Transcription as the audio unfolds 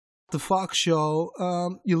The Faulkn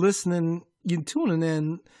Show. You're listening, you're tuning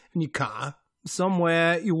in your car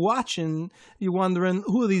somewhere. You're watching. You're wondering,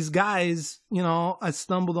 who are these guys? You know, I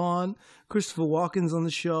stumbled on. Christopher Walken's on the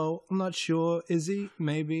show. I'm not sure. Is he?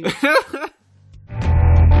 Maybe.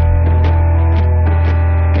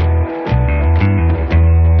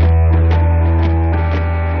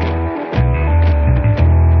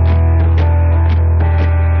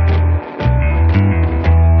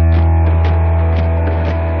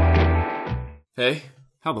 Hey,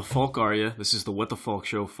 how the Faulk are you? This is the What the Faulk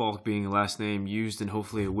Show, Faulk being a last name used in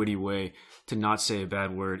hopefully a witty way to not say a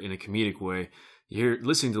bad word in a comedic way. You're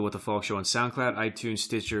listening to the What the Faulk Show on SoundCloud, iTunes,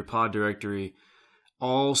 Stitcher, Pod Directory,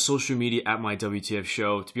 all social media at my WTF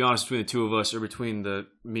show. To be honest, between the two of us, or between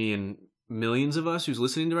me and millions of us who's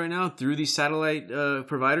listening to right now through these satellite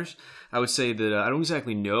providers, I would say that I don't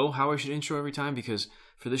exactly know how I should intro every time, because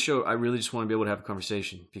for this show, I really just want to be able to have a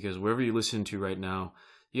conversation, because wherever you listen to right now,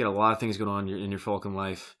 you got a lot of things going on in your Faulkn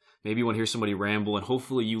life. Maybe you want to hear somebody ramble, and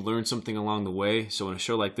hopefully you learn something along the way. So in a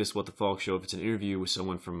show like this, What the Faulk Show, if it's an interview with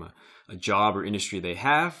someone from a job or industry they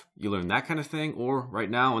have, you learn that kind of thing. Or right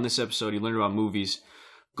now on this episode, you learn about movies.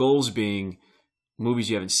 Goals being movies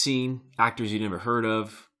you haven't seen, actors you never heard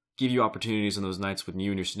of, give you opportunities on those nights when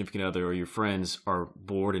you and your significant other or your friends are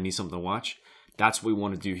bored and need something to watch. That's what we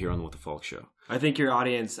want to do here on the What the Faulk Show. I think your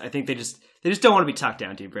audience, they just don't want to be talked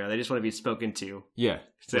down to, bro. They just want to be spoken to. Yeah.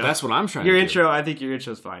 So that's what I'm trying to do. I think your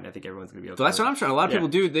intro's fine. I think everyone's going to be okay. So that's what I'm trying. A lot of people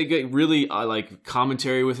do. They get really like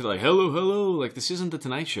commentary with it, like, hello. Like, this isn't the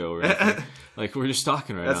Tonight Show or anything. Like, we're just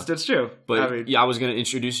talking right now. That's true. But I was going to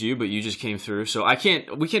introduce you, but you just came through. So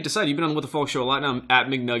we can't decide. You've been on the What the Faulk Show a lot now. I'm at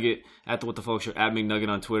McNugget, at the What the Faulk Show, at McNugget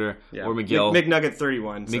on Twitter, or Miguel.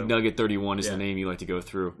 McNugget31. So. McNugget31 is the name you like to go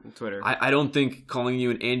through. Twitter. I don't think calling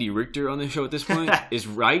you an Andy Richter on this show at this point is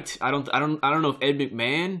right. I don't know if Ed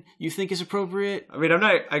McMahon you think is appropriate. I mean,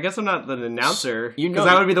 I guess I'm not the announcer, because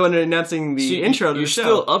I would be the one announcing the intro to the show. You're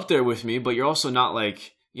still up there with me, but you're also not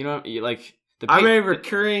like, I'm a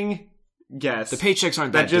recurring guest. The paychecks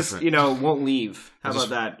aren't that different. Just, won't leave. How about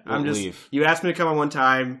that? Leave. You asked me to come on one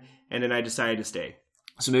time, and then I decided to stay.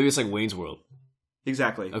 So maybe it's like Wayne's World.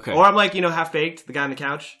 Exactly. Okay. Or I'm like, half-baked, the guy on the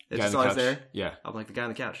couch. It's just always there. Yeah. I'm like the guy on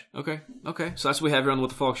the couch. Okay. So that's what we have here on the What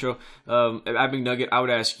the Faulk Show. At McNugget, I would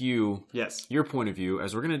ask you your point of view,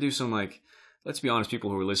 as we're going to do some, let's be honest,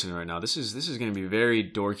 people who are listening right now, this is going to be very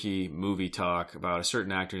dorky movie talk about a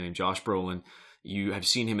certain actor named Josh Brolin. You have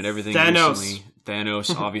seen him in everything recently.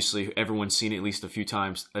 Thanos, obviously. Everyone's seen it at least a few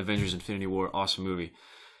times. Avengers Infinity War, awesome movie.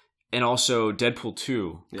 And also Deadpool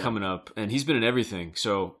 2 coming up. And he's been in everything.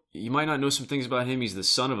 So you might not know some things about him. He's the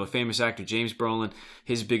son of a famous actor, James Brolin.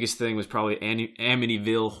 His biggest thing was probably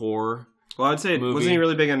Amityville Horror. Well, I'd say, wasn't he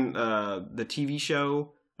really big on the TV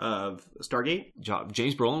show of Stargate?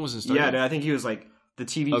 James Brolin was in Stargate? Yeah, I think he was like the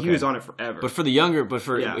TV. Okay. He was on it forever. But for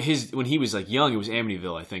when he was young, it was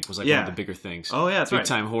Amityville, I think, was one of the bigger things. Oh, yeah, that's right. Big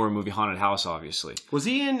time horror movie, haunted house, obviously. Was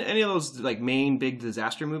he in any of those main big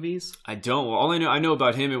disaster movies? I don't. Well, all I know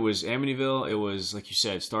about him, it was Amityville, it was, like you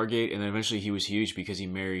said, Stargate, and then eventually he was huge because he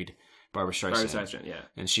married Barbara Streisand. Yeah.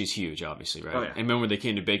 And she's huge, obviously, right? Oh, yeah. And remember when they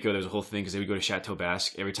came to Baco, there was a whole thing because they would go to Chateau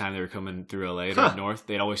Basque every time they were coming through LA or up north.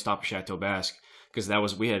 They'd always stop at Chateau Basque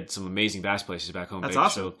because we had some amazing bass places back home. That's Baco,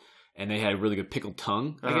 awesome. And they had really good pickled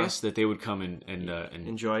tongue, I guess, that they would come and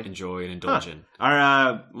enjoy and indulge in.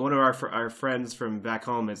 One of our friends from back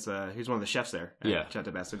home he's one of the chefs there.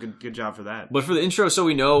 Chateau Basque. So good job for that. But for the intro, so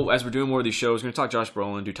we know as we're doing more of these shows, we're going to talk Josh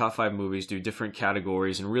Brolin, do top 5 movies, do different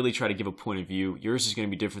categories, and really try to give a point of view. Yours is going to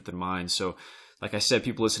be different than mine, so. Like I said,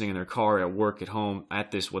 people listening in their car, at work, at home, at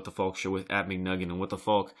this What the Faulk Show with at McNugget and What the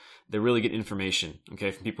Faulk, they really get information, okay,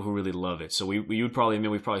 from people who really love it. So we would probably admit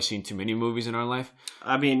we've probably seen too many movies in our life.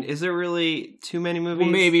 I mean, is there really too many movies?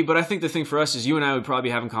 Well, maybe, but I think the thing for us is you and I would probably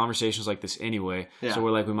be having conversations like this anyway. Yeah. So we're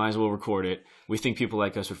like, we might as well record it. We think people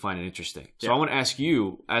like us would find it interesting. So I want to ask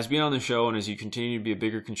you, as being on the show and as you continue to be a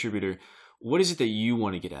bigger contributor, what is it that you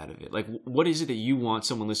want to get out of it? Like, what is it that you want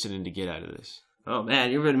someone listening to get out of this? Oh, man,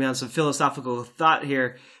 you're going to be on some philosophical thought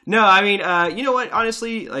here. No, I mean, you know what?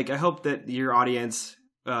 Honestly, I hope that your audience,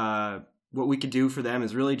 what we could do for them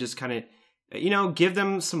is really just kind of, give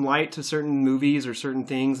them some light to certain movies or certain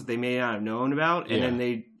things that they may not have known about. And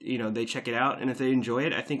then they check it out. And if they enjoy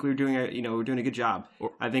it, I think we're doing a good job.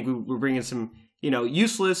 I think we're bringing some,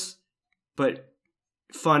 useless but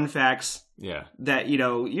fun facts. Yeah. That,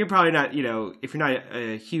 you're probably not, if you're not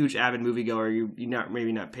a huge avid moviegoer, you're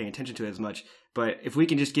maybe not paying attention to it as much. But if we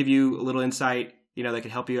can just give you a little insight, that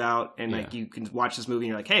could help you out, and you can watch this movie and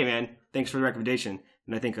you're like, hey man, thanks for the recommendation.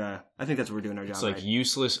 And I think that's what we're doing our job. It's like right.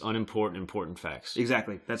 useless, unimportant, important facts.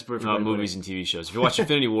 Exactly. That's perfect. About movies and TV shows. If you watch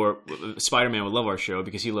Infinity War, Spider-Man would love our show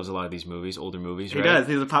because he loves a lot of these movies, older movies, right? He does.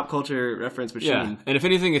 He's a pop culture reference machine. Yeah. And if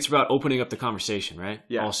anything, it's about opening up the conversation, right?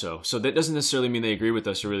 Yeah. Also. So that doesn't necessarily mean they agree with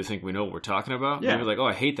us or really think we know what we're talking about. Yeah. Maybe like, oh,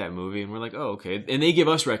 I hate that movie. And we're like, oh, okay. And they give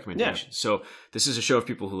us recommendations. Yeah. So this is a show of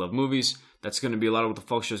people who love movies. That's going to be a lot of what the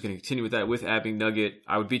Faulkn show is going to continue with that with Abby Nugget.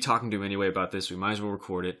 I would be talking to him anyway about this. We might as well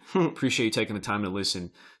record it. Appreciate you taking the time to listen.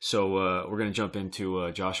 So we're going to jump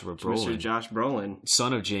into Joshua Brolin. Mr. Josh Brolin.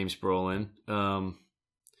 Son of James Brolin.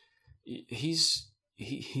 He's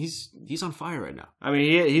on fire right now. I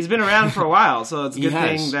mean, he's been around for a while, so it's a good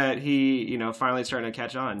has. thing that he, finally starting to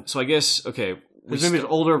catch on. So I guess, okay. His maybe his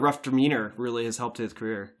older, rough demeanor really has helped his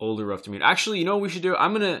career. Older, rough demeanor. Actually, you know what we should do?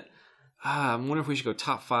 I'm wondering if we should go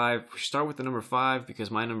top 5. We should start with the number 5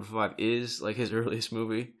 because my number 5 is like his earliest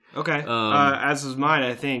movie. Okay. As is mine,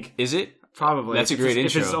 I think. Is it? Probably. That's a great intro.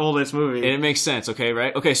 If it's his oldest movie. And it makes sense, okay,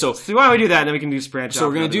 right? Okay, so why don't we do that and then we can do branch So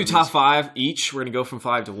we're going to do top 5 each. We're going to go from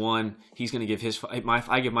 5 to 1. He's going to give his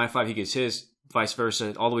I give my 5, he gives his, vice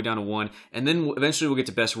versa, all the way down to 1. And then eventually we'll get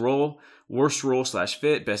to best role, worst role /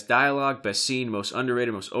 fit, best dialogue, best scene, most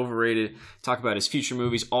underrated, most overrated, talk about his future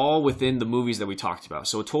movies, all within the movies that we talked about.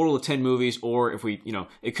 So a total of 10 movies, or if we,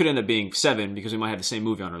 it could end up being 7 because we might have the same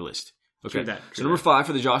movie on our list. Okay, so number 5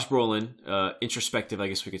 for the Josh Brolin, introspective, I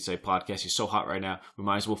guess we could say, podcast. He's so hot right now. We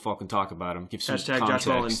might as well fucking talk about him. Give some context. Josh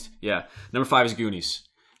Brolin. Yeah. Number 5 is Goonies,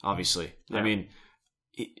 obviously. Yeah. I mean,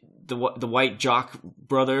 the white jock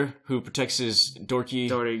brother who protects his dorky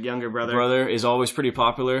younger brother is always pretty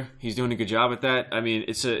popular. He's doing a good job at that. I mean,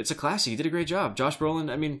 it's a classic. He did a great job. Josh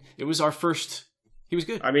Brolin, I mean, it was our first... He was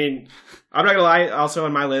good. I mean, I'm not going to lie. Also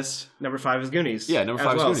on my list, number 5 is Goonies. Yeah, number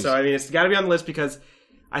 5 is Goonies. So, I mean, it's got to be on the list because...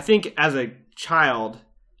 I think as a child,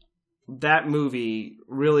 that movie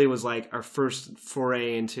really was like our first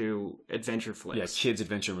foray into adventure flicks. Yeah, kids'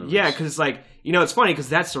 adventure movies. Yeah, because like, it's funny because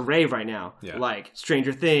that's the rave right now. Yeah. Like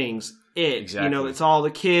Stranger Things, Exactly. It's all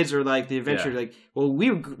the kids or like the adventure. Yeah.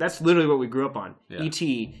 Like, that's literally what we grew up on. Yeah.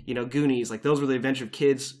 E.T., Goonies, like those were the adventure of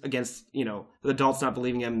kids against, the adults not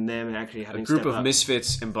believing in them and actually having a group of up.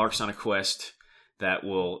 misfits embarks on a quest that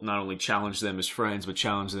will not only challenge them as friends, but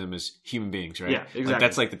challenge them as human beings, right? Yeah, exactly. Like,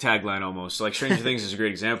 that's like the tagline almost. So, like Stranger Things is a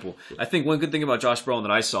great example. I think one good thing about Josh Brolin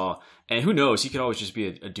that I saw, and who knows, he could always just be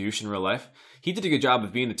a douche in real life. He did a good job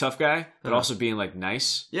of being the tough guy, but also being like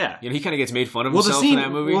nice. Yeah. He kind of gets made fun of himself in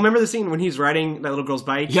that movie. Well, remember the scene when he's riding that little girl's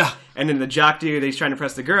bike? Yeah. And then the jock dude that he's trying to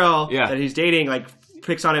press the girl that he's dating, like,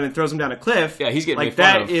 picks on him and throws him down a cliff. Yeah, he's getting like made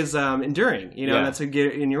fun of. that is enduring, and that's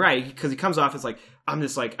and you're right, because he comes off as like, I'm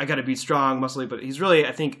just like, I gotta be strong, muscly, but he's really,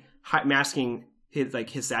 I think, masking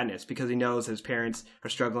his sadness because he knows his parents are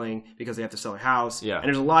struggling because they have to sell their house. Yeah. And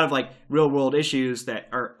there's a lot of like real world issues that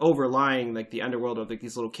are overlying like the underworld of like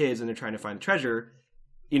these little kids and they're trying to find the treasure.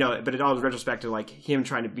 But it all is retrospect to like him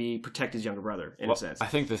trying to protect his younger brother in a sense. I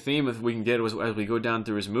think the theme of we can get as we go down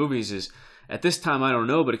through his movies is at this time I don't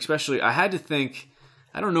know, but especially I had to think,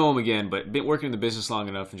 I don't know him again, but working in the business long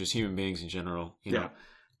enough and just human beings in general, you know.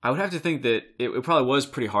 I would have to think that it probably was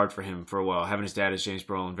pretty hard for him for a while, having his dad as James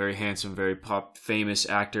Brolin, very handsome, very famous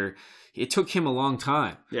actor. It took him a long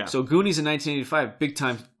time. Yeah. So Goonies in 1985, big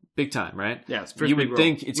time, right? Yeah, it's first you big would role.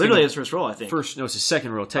 think it's literally his first role, I think. No, it's his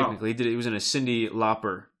second role technically. He was in a Cyndi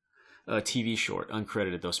Lauper TV short,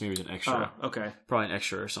 uncredited though, so maybe he was an extra. Oh, okay. Probably an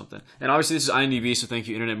extra or something. And obviously this is IMDb, so thank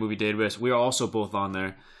you, Internet Movie Database. We are also both on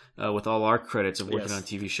there with all our credits of working on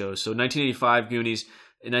TV shows. So 1985, Goonies.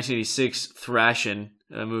 In 1986, Thrashin',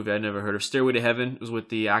 a movie I'd never heard of. Stairway to Heaven was with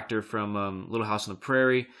the actor from Little House on the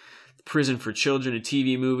Prairie. Prison for Children, a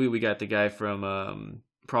TV movie. We got the guy from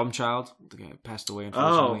Problem Child. The guy who passed away,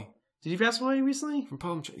 unfortunately. Oh. Did he pass away recently? From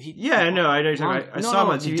Problem Child. I know you're talking about. I saw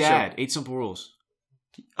him on TV Dad, show. 8 Simple Rules.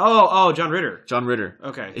 Oh, John Ritter. John Ritter.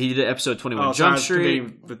 Okay. He did episode 21. Oh, Jump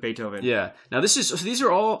Street with Beethoven. Yeah. Now these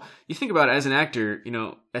are all, you think about it as an actor,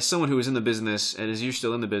 as someone who was in the business and as you're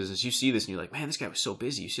still in the business, you see this and you're like, man, this guy was so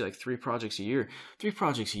busy. You see like 3 projects a year. 3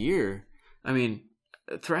 projects a year. I mean,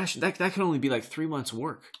 Thrash, that can only be like 3 months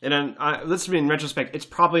work. And then, let's be in retrospect, it's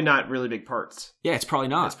probably not really big parts. Yeah, it's probably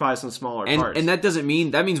not. It's probably some smaller parts. And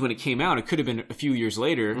that means when it came out, it could have been a few years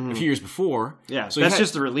later, a few years before. Yeah, so that's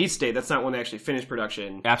just the release date. That's not when they actually finished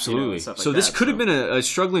production. Absolutely. So this could have been a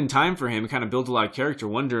struggling time for him, kind of built a lot of character,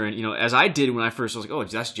 wondering, as I did when I first was like, oh,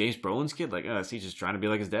 that's James Brolin's kid? Like, oh, he's just trying to be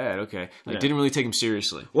like his dad. Okay. Didn't really take him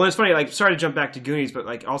seriously. Well, it's funny, like, sorry to jump back to Goonies, but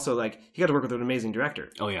like also like he got to work with an amazing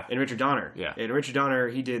director. Oh, yeah. And Richard Donner. Yeah. And Richard Donner,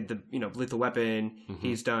 he did the, Lethal Weapon. Mm-hmm.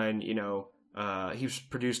 He's done, he's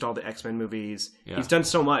produced all the X-Men movies. Yeah. He's done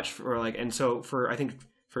so much for like, and so for, I think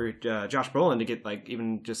for Josh Brolin to get like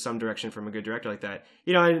even just some direction from a good director like that.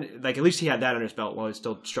 You know, and like at least he had that under his belt while he's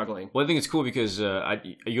still struggling. Well, I think it's cool because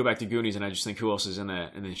I go back to Goonies and I just think who else is in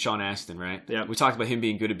that, and then Sean Astin, right? Yeah, we talked about him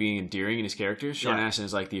being good at being endearing in his characters. Sean Astin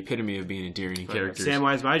is like the epitome of being endearing in characters.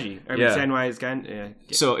 Samwise Gamgee, Samwise Gan. Yeah.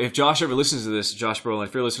 So if Josh ever listens to this, Josh Brolin,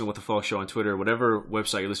 if you're listening to What the Faulkn Show on Twitter, whatever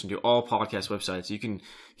website you're listening to, all podcast websites, you can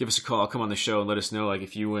give us a call, come on the show, and let us know like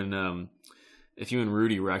if you and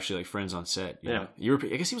Rudy were actually like friends on set. You know?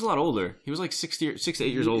 I guess he was a lot older. He was like 6 to 8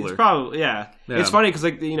 years older. It's probably It's funny because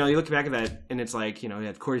like you look back at that and it's like you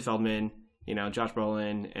had Corey Feldman, Josh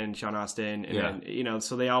Brolin and Sean Astin, and then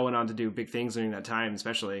so they all went on to do big things during that time,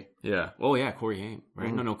 especially. Yeah. Oh yeah, Corey Haim, right?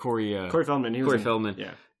 Mm-hmm. No, Corey Feldman. Corey Feldman.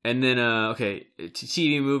 Yeah. And then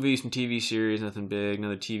TV movies, some TV series, nothing big.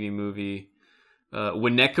 Another TV movie,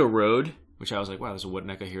 Winnetka Road, which I was like, wow, there's a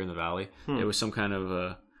Winnetka here in the Valley. It was some kind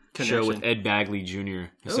of show with Ed Bagley Jr.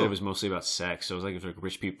 He said it was mostly about sex. So it was like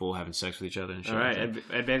rich people having sex with each other and shit. All right,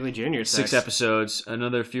 Ed Bagley Jr. 6 episodes.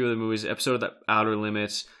 Another few of the movies. Episode of The Outer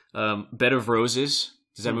Limits. Bed of Roses.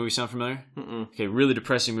 Does that movie sound familiar? Mm-mm. Okay, really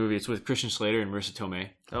depressing movie. It's with Christian Slater and Marissa Tomei.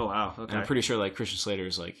 Oh wow. Okay. And I'm pretty sure like Christian Slater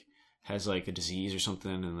is like has like a disease or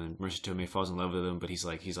something, and then Marissa Tomei falls in love with him, but he's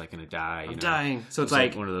like gonna die. I'm dying. So it's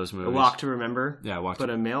like one of those movies. A Walk to Remember. Yeah, but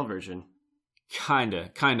a male version.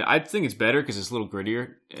 Kinda. I think it's better because it's a little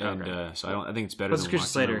grittier, and so I think it's better. What's Christian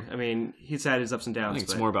Slater? I mean, he's had his ups and downs. I think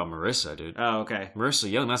it's more about Marissa, dude. Oh, okay. Marissa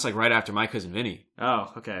Young. That's like right after My Cousin Vinny.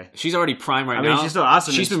 Oh, okay. She's already prime now. I mean, she's still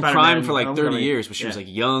awesome. She's been prime for like 30 years, but she was like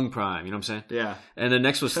young prime. You know what I'm saying? Yeah. And then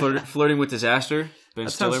next was Flirting with Disaster. Ben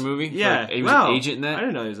Stiller movie. Yeah. He was an agent in that. I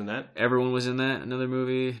didn't know he was in that. Everyone was in that. Another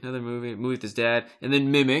movie with his dad. And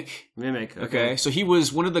then Mimic. Okay. So he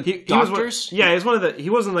was one of the doctors? He was one of the, he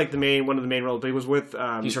wasn't like one of the main roles, but he was with,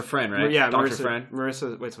 he's her friend, right? Yeah. Dr.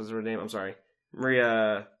 Marissa, what's her name? I'm sorry.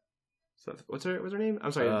 Maria, what's her name?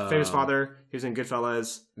 I'm sorry. Famous Father. He was in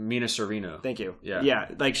Goodfellas. Mina Sorvino. Thank you. Yeah. Yeah.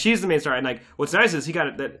 Like she's the main star. And like, what's nice is he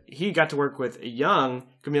got to work with a young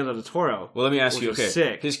Camilo del Toro. Well, let me ask you, okay.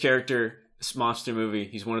 Sick. His character, this monster movie,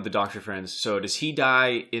 he's one of the doctor friends. So does he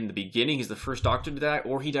die in the beginning? He's the first doctor to die,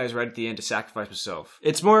 or he dies right at the end to sacrifice himself?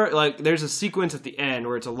 It's more like there's a sequence at the end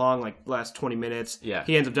where it's a long, like, last 20 minutes. Yeah.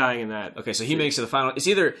 He ends up dying in that. Okay, so he makes it the final. It's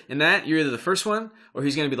either in that, you're either the first one, or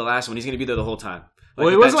he's going to be the last one. He's going to be there the whole time. Well,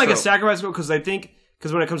 it wasn't like a sacrifice because I think,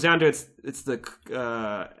 because when it comes down to it, it's the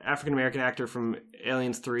African-American actor from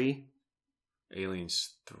Aliens 3.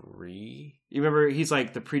 Aliens 3? You remember he's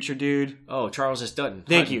like the preacher dude? Oh, Charles S. Dutton.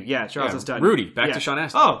 Thank you. Yeah, Charles S. Dutton. Rudy. Back to Sean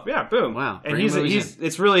Astin. Oh, yeah, boom. Wow. And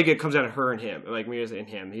it's really good. It comes down to her and him. Like me and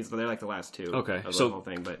him. They're like the last two. Okay. Of so the whole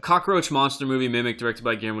thing, but Cockroach Monster movie, Mimic, directed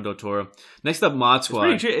by Guillermo del Toro. Next up, Mod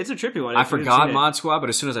Squad. It's a trippy one. I forgot Mod Squad, but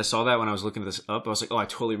as soon as I saw that when I was looking this up, I was like, oh, I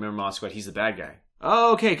totally remember Mod Squad. He's the bad guy.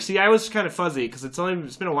 Oh, okay. See, I was kind of fuzzy because it's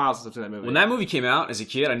been a while since I've seen that movie. When that movie came out as a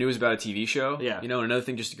kid, I knew it was about a TV show. Yeah. And another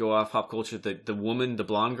thing just to go off pop culture, the woman, the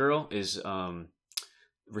blonde girl, is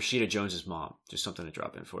Rashida Jones's mom. Just something to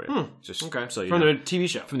drop in for you. Just okay. So from the TV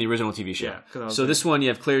show. From the original TV show. Yeah. So this one, you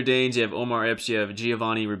have Claire Danes, you have Omar Epps, you have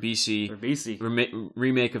Giovanni Ribisi.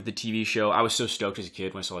 Remake of the TV show. I was so stoked as a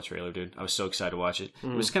kid when I saw the trailer, dude. I was so excited to watch it. It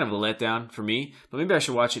was kind of a letdown for me, but maybe I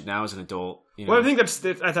should watch it now as an adult. Well, I think that's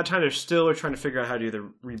at that time they're still trying to figure out how to do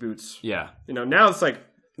the reboots. Yeah. Now it's like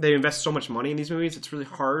they invest so much money in these movies, it's really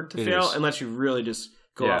hard to fail unless you really just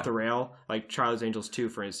go off the rail. Like Charlie's Angels 2,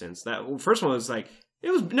 for instance. That first one was like,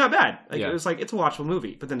 it was not bad. It was like, it's a watchable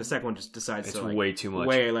movie. But then the second one just decides it's to like, way too much.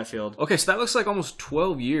 Way left field. Okay, so that looks like almost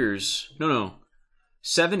 12 years. No.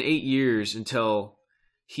 7-8 years until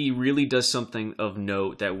he really does something of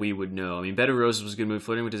note that we would know. I mean, Bed of Roses was a good movie.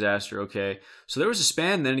 Flirting with Disaster, okay. So there was a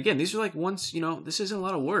span. Then again, these are like once, this isn't a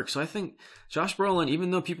lot of work. So I think Josh Brolin, even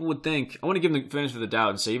though people would think, I want to give him the benefit of the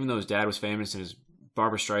doubt and say, even though his dad was famous and his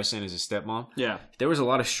Barbara Streisand is his stepmom, there was a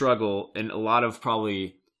lot of struggle and a lot of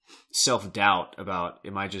probably self-doubt about,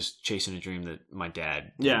 am I just chasing a dream that my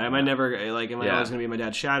dad am I always gonna be my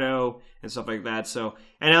dad's shadow and stuff like that. So,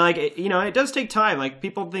 and I it does take time. Like,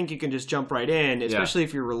 people think you can just jump right in, especially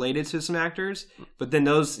if you're related to some actors, but then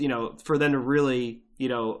those, for them to really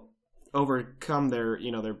overcome their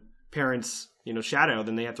parents shadow,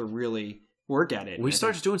 then they have to really work at it. We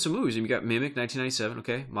started doing some movies. You got Mimic 1997,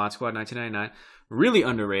 okay, Mod Squad 1999. Really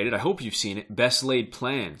underrated. I hope you've seen it. Best Laid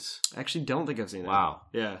Plans. I actually don't think I've seen that. Wow.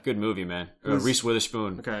 Yeah. Good movie, man. Reese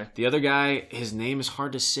Witherspoon. Okay. The other guy, his name is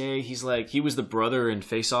hard to say. He was the brother in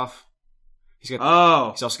Face Off. He's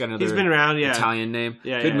also got another he's been around, Italian name.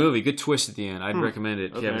 Yeah, good movie, good twist at the end. I'd recommend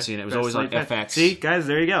it if you haven't seen it. It was always on FX. See, guys,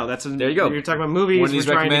 there you go. There you go. You're talking about movies. One of these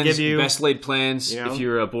we're trying to give you best laid plans if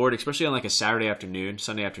you're bored, especially on like a Saturday afternoon,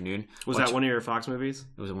 Sunday afternoon. Was that one of your Fox movies?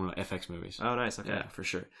 It was one of FX movies. Oh, nice. Okay, yeah, for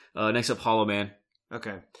sure. Next up, Hollow Man.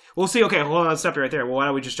 Okay, we'll see. Okay, hold on, let's stop you right there. Well, why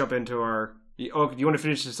don't we just jump into our? Oh, do you want to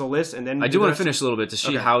finish this whole list and then? I do want to finish a little bit to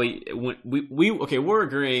see how he. We're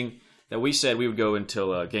agreeing that we said we would go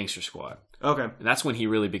until Gangster Squad. Okay. And that's when he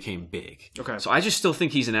really became big. Okay. So I just still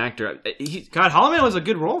think he's an actor. God, Hollow Man was a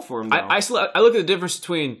good role for him, though. I look at the difference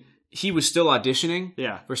between he was still auditioning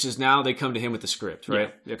versus now they come to him with the script,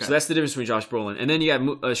 right? Yeah. Okay. So that's the difference between Josh Brolin. And then you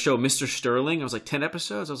got a show, Mr. Sterling. It was like 10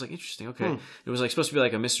 episodes. I was like, interesting. Okay. It was like supposed to be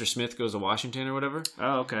like a Mr. Smith Goes to Washington or whatever.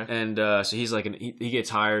 Oh, okay. And so he's like, he gets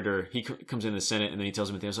hired or he comes in the Senate and then he tells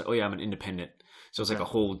him at the end, like, oh yeah, I'm an independent. So it's like a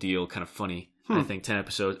whole deal, kind of funny. I think 10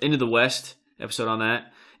 episodes. Into the West episode on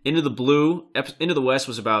that. Into the Blue. Into the West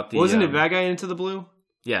was about the... Wasn't it bad guy Into the Blue?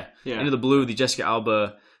 Yeah. Into the Blue, the Jessica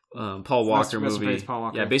Alba, Paul Walker movie. Paul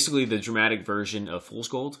Walker. Yeah, basically the dramatic version of Fool's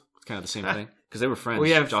Gold. It's kind of the same thing. Because they were friends. Well,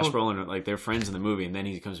 yeah, Josh Brolin, like they're friends in the movie, and then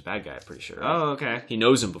he becomes a bad guy, I'm pretty sure. Right? Oh, okay. He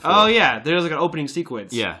knows him before. Oh, yeah. There's like an opening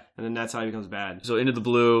sequence. Yeah. And then that's how he becomes bad. So Into the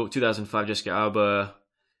Blue, 2005, Jessica Alba.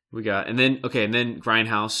 We got... And then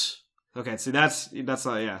Grindhouse. Okay, see, that's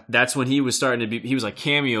That's when he was starting to be... He was like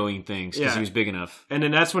cameoing things because he was big enough. And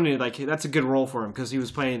then that's when that's a good role for him because he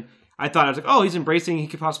was playing... I was like, oh, he's embracing... He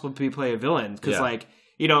could possibly play a villain because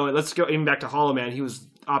let's go even back to Hollow Man. He was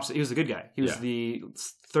opposite. He was the good guy. He was the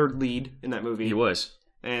third lead in that movie. He was.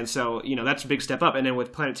 And so, that's a big step up. And then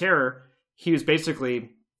with Planet Terror, he was basically...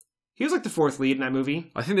 He was like the fourth lead in that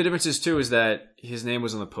movie. I think the difference is, too, is that his name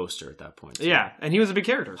was on the poster at that point. Yeah, and he was a big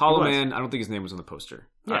character. Hollow Man, I don't think his name was on the poster.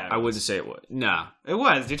 Yeah, I wouldn't say it was. Nah. It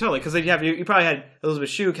was, totally. Because you probably had Elizabeth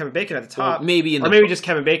Shue, Kevin Bacon at the top. Well, maybe just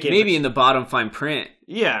Kevin Bacon. Maybe in the bottom fine print.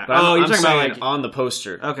 Yeah. But you're talking about like on the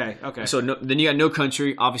poster. Okay. So then you got No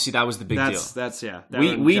Country. Obviously, that was the big deal. That's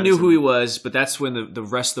we knew who he was, but that's when the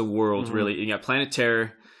rest of the world really... You got Planet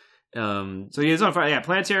Terror... so he was on fire. Yeah,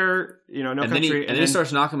 Planet Terror, No Country. And then he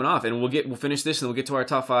starts knocking them off. And we'll finish this and we'll get to our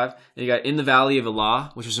top 5. And you got In the Valley of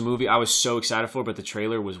Allah, which was a movie I was so excited for, but the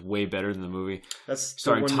trailer was way better than the movie. That's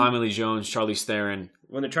starring Tommy Lee Jones, Charlize Theron.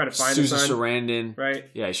 When they're trying to find Susan his son. Sarandon. Right.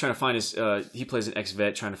 Yeah, he's trying to find his... he plays an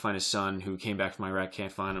ex-vet trying to find his son who came back from Iraq,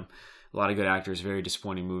 can't find him. A lot of good actors, very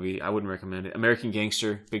disappointing movie. I wouldn't recommend it. American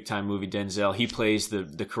Gangster, big-time movie, Denzel. He plays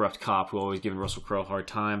the corrupt cop who always giving Russell Crowe a hard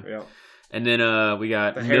time. Yeah. And then we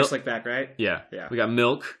got the hair slick back, right? Yeah. We got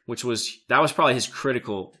Milk, which was probably his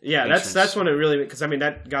critical. Yeah, that's when it really, because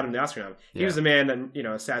that got him the Oscar nom. He was the man that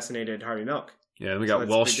assassinated Harvey Milk. Yeah, then we got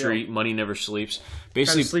Wall Street, Money Never Sleeps.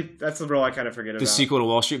 Basically, that's the role I kind of forget about. The sequel to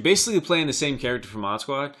Wall Street, basically playing the same character from Mod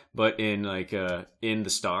Squad, but in in the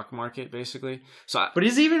stock market, basically. But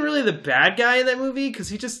is he even really the bad guy in that movie? Because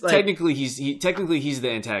he just technically he's the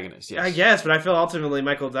antagonist. Yes, I guess, but I feel ultimately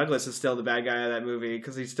Michael Douglas is still the bad guy in that movie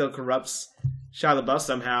because he still corrupts Shia LaBeouf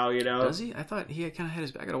somehow. Does he? I thought he kind of had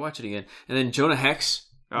his back. I gotta watch it again. And then Jonah Hex.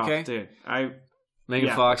 Okay, dude,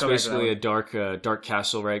 Megan Fox, basically a dark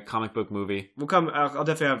castle, right? Comic book movie. I'll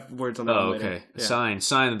definitely have words on that. Oh, okay. Later. Yeah.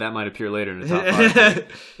 Sign that might appear later in the top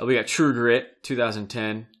 5. We got True Grit,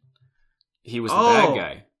 2010. He was the bad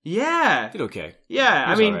guy. Yeah, did okay. Yeah,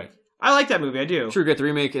 I mean, right. I like that movie. I do. True Grit, the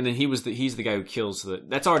remake, and then he's the guy who kills the.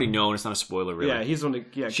 That's already known. It's not a spoiler, really. Yeah, he's the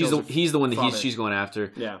one. He's the one that she's going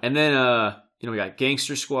after. Yeah, and then we got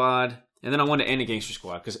Gangster Squad, and then I wanted to end a Gangster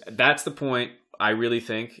Squad because that's the point. I really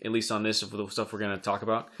think, at least on this, of the stuff we're going to talk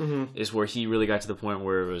about, is where he really got to the point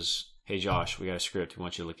where it was, hey, Josh, we got a script we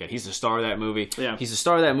want you to look at. He's the star of that movie. Yeah. He's the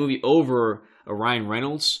star of that movie over a Ryan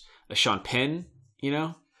Reynolds, a Sean Penn,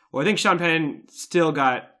 Well, I think Sean Penn still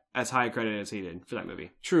got as high credit as he did for that movie.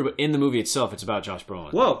 True, but in the movie itself, it's about Josh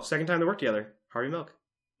Brolin. Whoa, second time they worked together. Harvey Milk.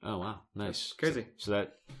 Oh, wow. Nice. That's crazy. So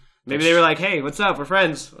that... Maybe they were like, hey, what's up? We're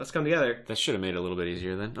friends. Let's come together. That should have made it a little bit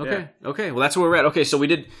easier then. Okay. Yeah. Okay. Well, that's where we're at. Okay, so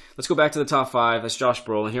let's go back to the top 5. That's Josh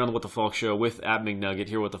Brolin here on the What the Faulkn Show with Ab McNugget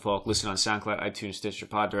here with the Faulkn. Listen on SoundCloud, iTunes, Stitcher,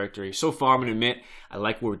 Pod Directory. So far, I'm going to admit, I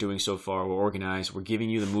like what we're doing so far. We're organized. We're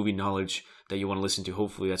giving you the movie knowledge that you want to listen to.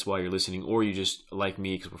 Hopefully, that's why you're listening. Or you just like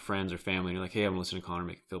me because we're friends or family. And you're like, hey, I'm listening to Connor,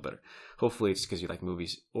 make it feel better. Hopefully, it's because you like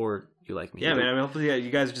movies or you like me. Yeah, man. I mean, hopefully,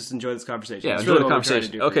 you guys just enjoy this conversation. Yeah, enjoy the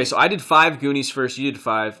conversation. Okay, so I did 5 Goonies first. You did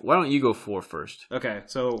 5. Why don't you go 4 first? Okay,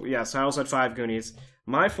 so I also had 5 Goonies.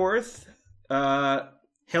 My 4th,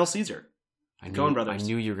 Hail Caesar. Coen Brothers. I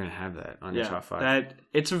knew you were going to have that on your top 5.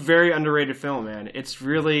 It's a very underrated film, man. It's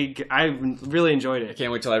really, I really enjoyed I it.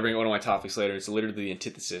 can't wait till I bring one of my topics later. It's literally the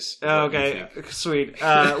antithesis. Oh, okay, sweet.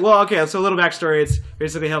 Well, okay, so a little backstory. It's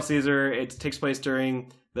basically Hail Caesar. It takes place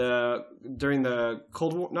during the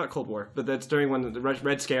Cold War, not Cold War, but that's during when the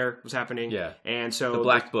Red Scare was happening. Yeah. And so the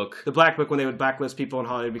Black Book. The Black Book, when they would blacklist people in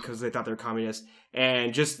Hollywood because they thought they were communists.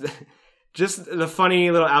 And just the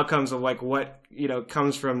funny little outcomes of like what,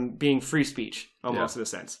 comes from being free speech almost in a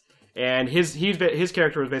sense. And his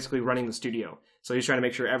character was basically running the studio. So he's trying to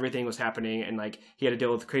make sure everything was happening, and like he had to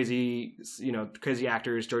deal with crazy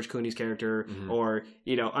actors, George Clooney's character, or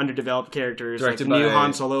underdeveloped characters Directed like by New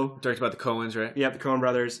Han Solo, directed by the Coens, right? Yeah, the Coen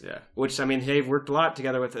brothers. Yeah, which they've worked a lot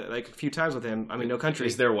together with, like a few times with him. I mean, No Country.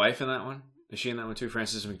 Is their wife in that one? Is she in that one too?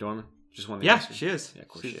 Frances McDormand. Just one. Yeah, she is. Yeah, of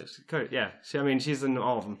course she is. Yeah, she's in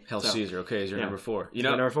all of them. Hail Caesar. Okay, is your number 4?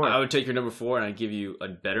 Number 4. I would take your number 4 and I'd give you a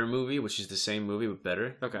better movie, which is the same movie but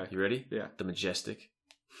better. Okay, you ready? Yeah. The Majestic.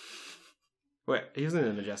 Wait, he was in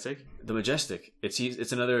The Majestic. The Majestic.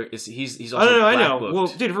 He's also. I know. Booked. Well,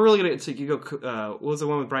 dude, if we're really gonna you go. What was the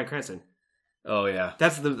one with Bryan Cranston? Oh yeah,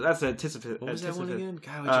 that's the anticipate. What was that one again?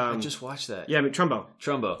 God, I just watched that. Yeah, I mean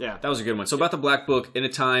Trumbo. Yeah, that was a good one. So about the Black Book, in a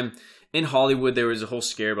time in Hollywood, there was a whole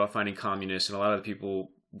scare about finding communists, and a lot of the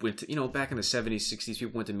people went to, back in the 70s, 60s,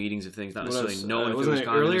 people went to meetings of things not necessarily knowing if it was communist.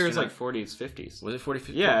 Earlier, it was like 40s, 50s. Was it 40s,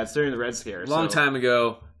 50s? Yeah, it's during the Red Scare. Long time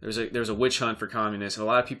ago, there was a witch hunt for communists, and a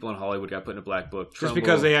lot of people in Hollywood got put in a Black Book. Just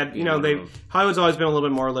because they had, Hollywood's always been a little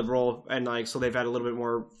bit more liberal, and like so they've had a little bit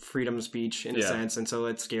more freedom of speech in a sense, and so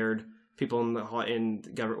it scared people in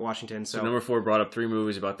Washington. So number 4 brought up 3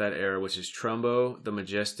 movies about that era, which is Trumbo, The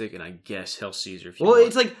Majestic, and I guess Hail Caesar.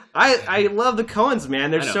 It's like I love the Coens,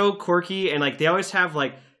 man. They're so quirky, and like they always have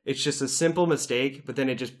like it's just a simple mistake, but then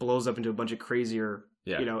it just blows up into a bunch of crazier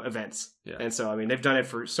events. Yeah. And so I mean they've done it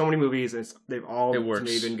for so many movies, and they've all to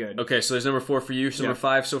me been good. Okay, so there's number 4 for you. So number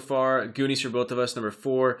 5 so far. Goonies for both of us. Number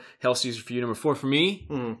 4, Hail Caesar for you. Number 4 for me.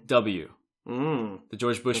 W. The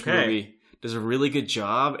George Bush movie. Does a really good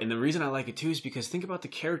job, and the reason I like it too is because think about the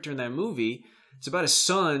character in that movie. It's about a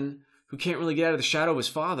son who can't really get out of the shadow of his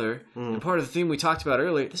father, and part of the theme we talked about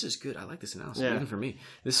earlier. This is good. I like this analysis, even for me.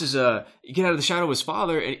 This is you get out of the shadow of his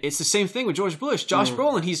father, and it's the same thing with George Bush. Josh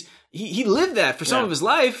Brolin, he lived that for some of his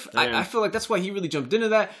life. I feel like that's why he really jumped into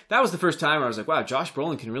that. That was the first time where I was like, wow, Josh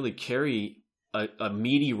Brolin can really carry a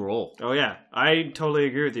meaty role. Oh yeah, I totally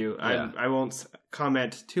agree with you. I won't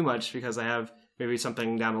comment too much because I have maybe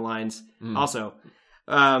something down the lines also.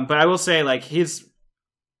 But I will say, like,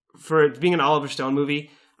 for being an Oliver Stone movie,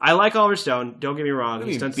 I like Oliver Stone, don't get me wrong.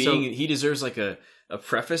 He deserves like a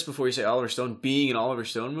preface before you say Oliver Stone being an Oliver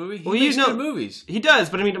Stone movie. He makes good movies. He does,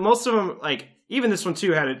 but I mean, most of them, like, even this one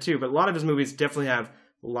too had it too, but a lot of his movies definitely have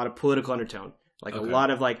a lot of political undertone. Like, a lot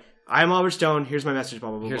of, like, I'm Oliver Stone, here's my message, blah,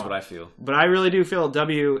 blah, blah. Here's what I feel. But I really do feel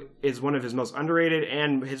W is one of his most underrated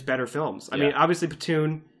and his better films. I mean, obviously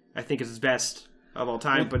Platoon, I think, is his best of all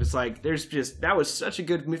time, but it's like that was such a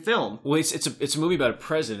good film. Well, it's a movie about a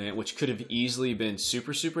president, which could have easily been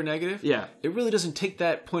super, super negative. Yeah, it really doesn't take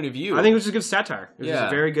that point of view. I think it was a good satire. It was a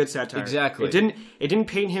very good satire. Exactly. It didn't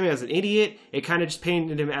paint him as an idiot. It kind of just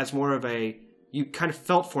painted him as more of you kind of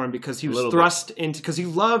felt for him because he was thrust into, because he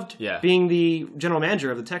loved being the general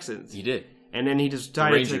manager of the Texans. He did. And then he just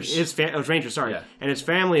died. Rangers. Rangers, sorry. Yeah. And his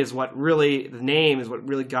family is what really, the name is what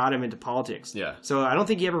really got him into politics. Yeah. So I don't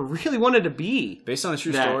think he ever really wanted to be. Based on a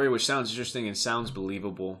true story, which sounds interesting and sounds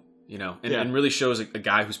believable, and really shows a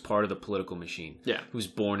guy who's part of the political machine. Yeah. Who's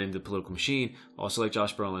born into the political machine, also like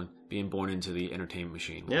Josh Brolin, being born into the entertainment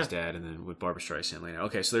machine with his dad and then with Barbra Streisand later.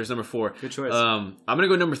 Okay, so there's number 4. Good choice. I'm going to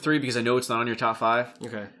go number 3 because I know it's not on your top 5.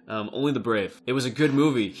 Okay. Only the Brave. It was a good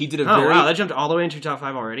movie. He did wow, that jumped all the way into your top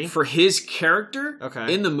 5 already? For his character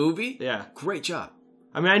in the movie, great job.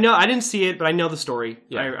 I mean, I didn't see it, but I know the story.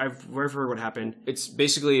 Yeah. I've heard what happened. It's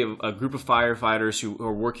basically a group of firefighters who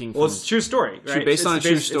are working. Well, it's a true story, right? Based on a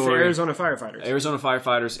true story. It's Arizona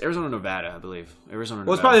firefighters. Arizona, Nevada, I believe. Arizona, Nevada.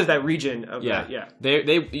 Well, it's probably that region of that. Yeah.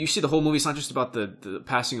 You see the whole movie. It's not just about the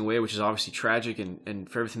passing away, which is obviously tragic, and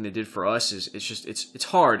for everything they did for us it's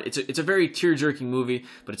hard. It's a very tear-jerking movie,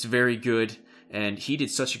 but it's very good. And he did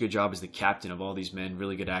such a good job as the captain of all these men,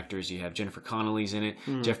 really good actors. You have Jennifer Connelly's in it,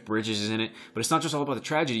 Jeff Bridges is in it. But it's not just all about the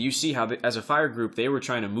tragedy. You see how, as a fire group, they were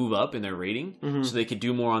trying to move up in their rating so they could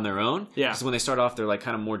do more on their own. Yeah. Because when they start off, they're like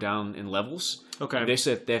kind of more down in levels. Okay. They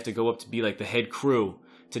said they have to go up to be like the head crew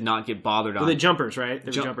to not get bothered on. Well, the jumpers, right?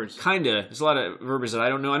 They're jumpers. Kinda. There's a lot of verbiage that I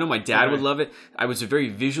don't know. I know my dad would love it. It was a very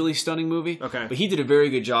visually stunning movie. Okay. But he did a very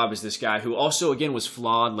good job as this guy who also, again, was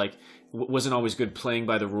flawed. Like, wasn't always good playing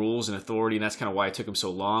by the rules and authority, and that's kind of why it took him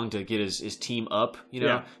so long to get his team up. You know,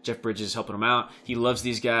 Yeah. Jeff Bridges is helping him out. He loves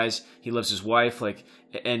these guys. He loves his wife. Like,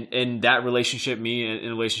 and that relationship, me in a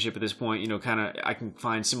relationship at this point, you know, kind of I can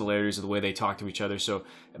find similarities of the way they talk to each other. So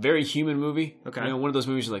a very human movie. Okay. You know, one of those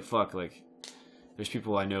movies you're like, fuck, like there's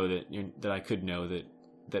people I know that I could know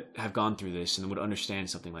that have gone through this and would understand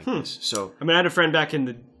something like this. So I mean, I had a friend back in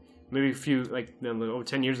the maybe a few over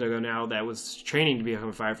 10 years ago now that was training to become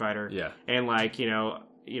a firefighter. Yeah. And like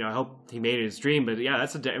I hope he made it his dream, but yeah,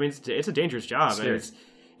 it's a dangerous job. And it's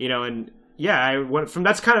and yeah,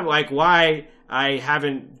 that's kind of like why I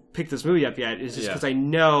haven't picked this movie up yet, is just because I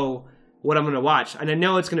know what I'm going to watch, and I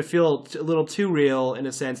know it's going to feel a little too real in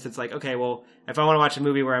a sense that's like, okay, well, if I want to watch a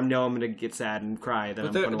movie where I know I'm going to get sad and cry, then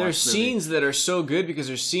I'm going to watch there's scenes that are so good, because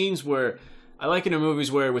there's scenes where I like in movies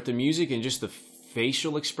where with the music and just the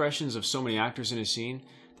facial expressions of so many actors in a scene,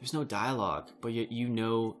 there's no dialogue, but yet you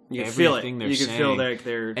everything feel it. They're you saying. You can feel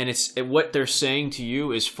they're and what they're saying to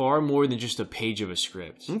you is far more than just a page of a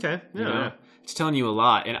script. Okay, yeah. You know? It's telling you a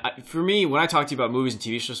lot. And for me, when I talk to you about movies and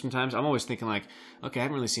TV shows sometimes, I'm always thinking like, okay, I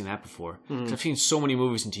haven't really seen that before. Mm-hmm. I've seen so many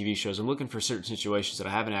movies and TV shows. I'm looking for certain situations that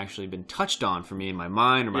I haven't actually been touched on for me in my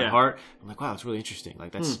mind or my heart. I'm like, wow, that's really interesting.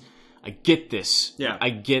 Like that's... I get this. Yeah. I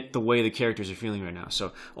get the way the characters are feeling right now.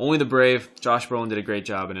 So, Only the Brave, Josh Brolin did a great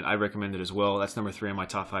job in it. I recommend it as well. That's number 3 on my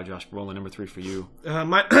top 5, Josh Brolin. Number 3 for you.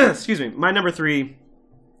 My number 3,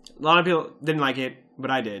 a lot of people didn't like it, but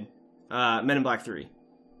I did. Men in Black 3.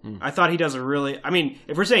 I thought he does if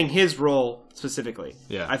we're saying his role specifically,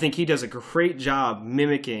 I think he does a great job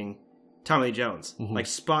mimicking Tommy Lee Jones. Like,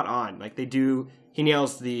 spot on. Like, he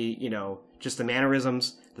nails the, just the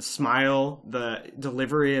mannerisms, the smile, the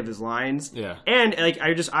delivery of his lines. Yeah. And, like,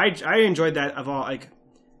 I enjoyed that of all, like,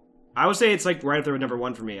 I would say it's, like, right up there with number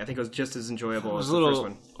 1 for me. I think it was just as enjoyable as the first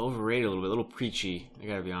one. Overrated a little bit, a little preachy, I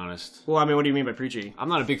gotta be honest. Well, I mean, what do you mean by preachy? I'm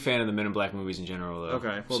not a big fan of the Men in Black movies in general, though.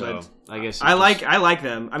 Okay, well, so, I guess... I like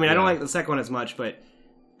them. I mean, I don't like the second one as much, but...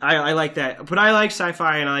 I like that, but I like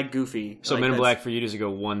sci-fi and I like goofy. So Men in Black for you, does it go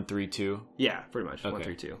 1, 3, 2? Yeah, pretty much. Okay. 1,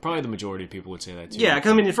 3, 2. Probably the majority of people would say that too. Yeah,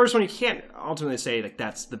 because I mean, the first one you can't ultimately say like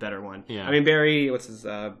that's the better one. Yeah. I mean, Barry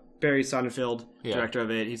Sonnenfeld, director of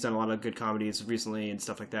it. He's done a lot of good comedies recently and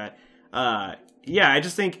stuff like that. I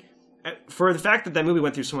just think for the fact that movie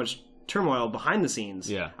went through so much turmoil behind the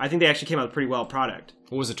scenes, I think they actually came out with a pretty well product.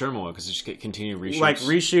 What was the turmoil? Because it just continued reshoots? Like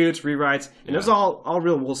reshoots, rewrites, and it was all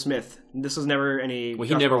real Will Smith. This was never any... Well,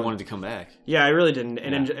 he never wanted to come back. Yeah, I really didn't.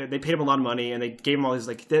 And then they paid him a lot of money, and they gave him all these,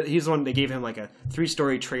 like... He's the one, they gave him, like, a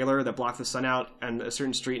 3-story trailer that blocked the sun out on a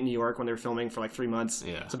certain street in New York when they were filming for, like, 3 months.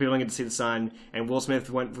 Yeah. So people didn't get to see the sun, and Will Smith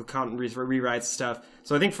went with rewrites and stuff.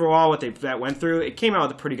 So I think for all what that went through, it came out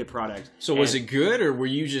with a pretty good product. So was it good, or were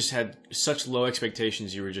you just had such low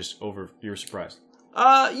expectations you were surprised?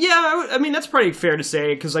 I mean, that's pretty fair to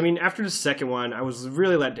say, because, I mean, after the second one, I was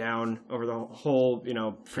really let down over the whole,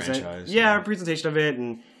 franchise. Presentation of it,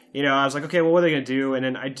 and, I was like, okay, well, what are they going to do? And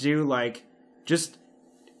then I do, like,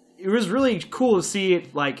 it was really cool to see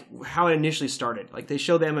it, like, how it initially started. Like, they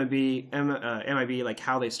showed the MIB, like,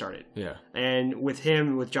 how they started. Yeah. And with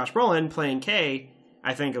Josh Brolin playing K,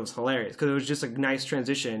 I think it was hilarious, because it was just a nice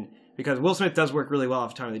transition, because Will Smith does work really well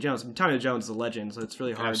off Tommy Lee Jones. I mean, Tommy Lee Jones is a legend, so it's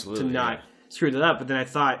really hard to not... screwed it up, but then I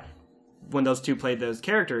thought when those two played those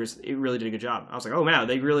characters, it really did a good job. I was like, oh man,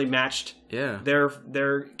 they really matched their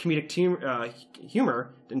comedic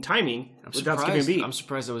humor and timing. I'm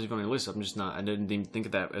surprised that was even on the list. I didn't even think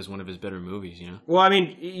of that as one of his better movies, Well, I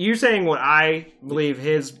mean, you're saying what I believe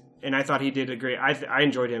and I thought he did a great, I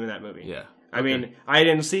enjoyed him in that movie. Yeah. I mean, I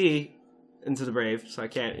didn't see Into the Brave, so I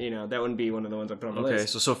can't, that wouldn't be one of the ones I put on the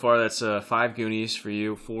list. Okay, so far that's 5 Goonies for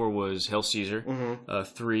you, 4 was Hail Caesar,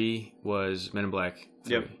 3 was Men in Black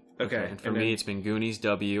 3. Yep, okay. And for me, it's been Goonies,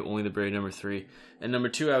 W, Only the Brave, number 3. And number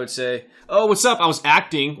 2, I would say, oh, what's up? I was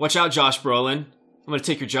acting. Watch out, Josh Brolin. I'm going to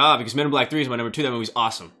take your job, because Men in Black 3 is my number 2. That movie's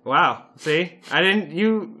awesome. Wow, see?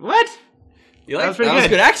 What? That was pretty good. That was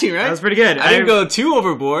good acting, right? That was pretty good. I didn't go too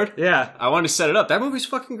overboard. Yeah. I wanted to set it up. That movie's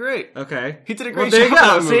fucking great. Okay. He did a great job. There you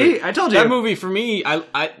go. See? I told you. That movie, for me,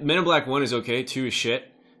 Men in Black 1 is okay, 2 is shit.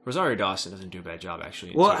 Rosario Dawson doesn't do a bad job,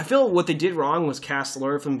 actually. Well, I feel what they did wrong was cast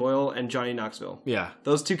Laura Flynn Boyle and Johnny Knoxville. Yeah.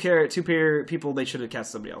 Those two pair people, they should have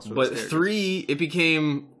cast somebody else. But 3, it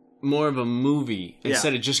became more of a movie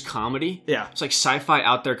instead of just comedy. Yeah. It's like sci-fi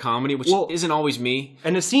out there comedy, which isn't always me.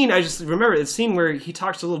 And the scene, I just remember the scene where he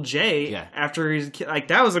talks to little Jay after he's like,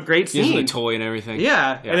 that was a great scene. Using the toy and everything.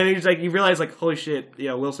 Yeah. And then he's like, you realize like, holy shit,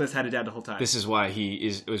 Will Smith had a dad the whole time. This is why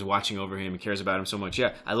he was watching over him and cares about him so much.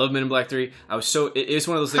 Yeah. I love Men in Black 3. It's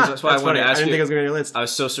one of those things. That's why I wanted to ask you. I didn't think it was going to be on your list. I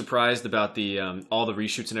was so surprised about the all the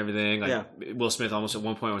reshoots and everything. Like Will Smith almost at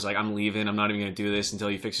one point was like, I'm leaving. I'm not even going to do this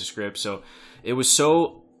until you fix the script. So it was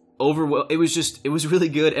so it was really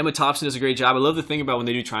good. Emma Thompson does a great job. I love the thing about when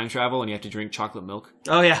they do time travel and you have to drink chocolate milk.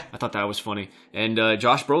 Oh yeah, I thought that was funny. And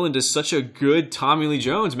Josh Brolin does such a good Tommy Lee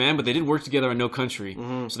Jones, man. But they did work together on No Country,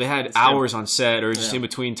 so they had hours on set or just in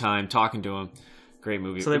between time talking to him. Great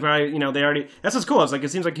movie. So they probably, they already. That's what's cool. It's like it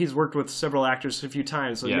seems like he's worked with several actors a few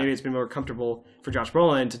times, so maybe it's been more comfortable for Josh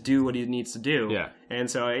Brolin to do what he needs to do. Yeah. And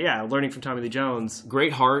so learning from Tommy Lee Jones.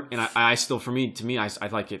 Great heart, and I still, to me, I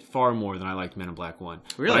like it far more than I liked Men in Black 1.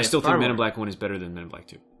 Really? But I still think Men in Black 1 is better than Men in Black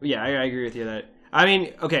 2. Yeah, I agree with you that. I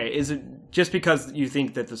mean, okay, is it just because you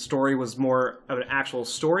think that the story was more of an actual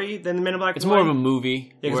story than Men in Black 1? It's more of a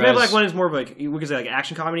movie. Yeah, because Men in Black 1 is more of like, we could say like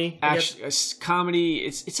action comedy. Comedy,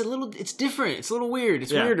 it's different. It's a little weird.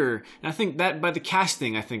 It's weirder. And I think that by the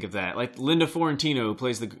casting, I think of that. Like Linda Fiorentino, who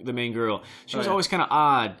plays the main girl. She was always kind of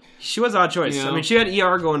odd. She was an odd choice. I mean, she had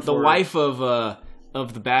ER going for her. The wife of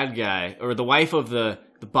the bad guy, or the wife of the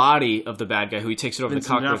body of the bad guy who he takes it over Vincent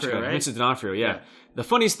the cockroach D'Onofrio, guy. right? Vincent D'Onofrio, yeah. The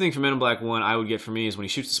funniest thing for Men in Black 1 I would get for me is when he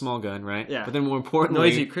shoots the small gun, right? Yeah. But then more importantly,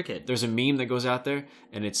 noisy cricket. There's a meme that goes out there,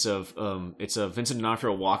 and it's of Vincent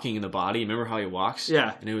D'Onofrio walking in the body. Remember how he walks?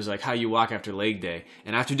 Yeah. And it was like how you walk after leg day.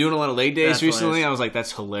 And after doing a lot of leg days recently, I was like,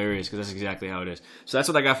 that's hilarious because that's exactly how it is. So that's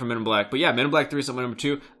what I got from Men in Black. But yeah, Men in Black 3 is my number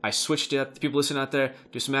 2. I switched it up. People listening out there,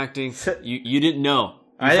 do some acting. You didn't know.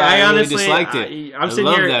 I honestly really disliked it. I'm sitting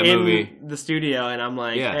here in movie. the studio and I'm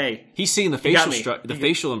like, hey. He's seeing the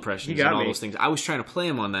facial impressions and all those things. I was trying to play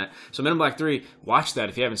him on that. So Men in Black 3, watch that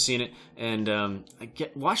if you haven't seen it. And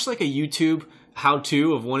watch like a YouTube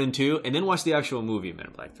how-to of 1 and 2, and then watch the actual movie of Men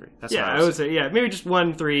in Black 3. That's what I would say. Yeah, maybe just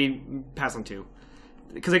 1, 3, pass on 2.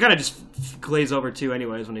 Because they kind of just glaze over 2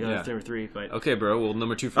 anyways when you go to number 3. But okay, bro. Well,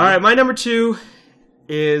 number 2 for all right, my number 2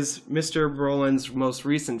 is Mr. Brolin's most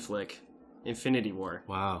recent flick, Infinity War.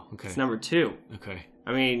 Wow, okay. It's number 2. Okay.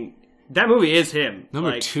 I mean, that movie is him.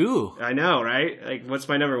 Number 2? I know, right? Like, what's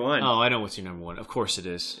my number 1? Oh, I know what's your number 1. Of course it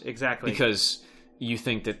is. Exactly. Because you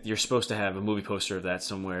think that you're supposed to have a movie poster of that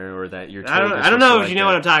somewhere, or that you're. I don't know if you know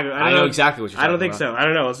what I'm talking about. I know exactly what you're talking about. I don't think so. I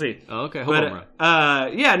don't know. We'll see. Oh, okay. Hold on,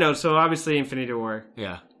 bro. Yeah, no. So obviously, Infinity War.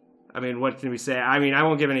 Yeah. I mean, what can we say? I mean, I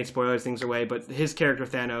won't give any spoilers, things away, but his character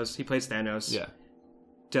Thanos, he plays Thanos. Yeah.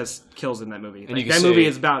 Just kills in that movie. And like, that movie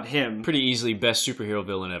is about him. Pretty easily best superhero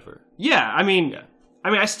villain ever. Yeah, I mean,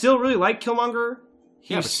 I still really like Killmonger.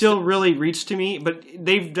 He still really reached to me, but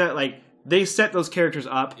they've done, they set those characters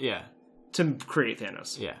up. Yeah. To create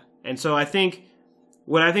Thanos. Yeah. And so I think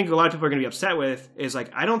what I think a lot of people are going to be upset with is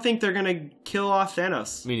I don't think they're going to kill off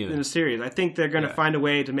Thanos in the series. I think they're going to find a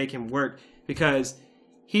way to make him work because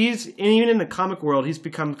even in the comic world, he's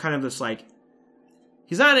become kind of this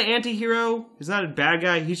he's not an anti-hero, he's not a bad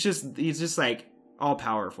guy, he's just all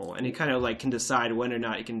powerful, and he kind of can decide when or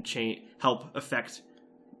not he can help affect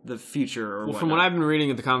the future or whatnot. From what I've been reading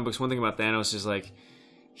in the comic books, one thing about Thanos is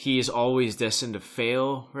he is always destined to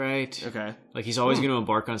fail, right? Okay. He's always going to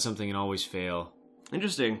embark on something and always fail.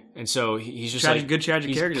 Interesting. And so he's just good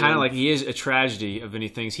tragic character. Kind of he is a tragedy of many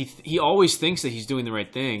things. He always thinks that he's doing the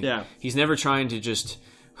right thing. Yeah. He's never trying to just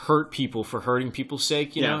hurt people for hurting people's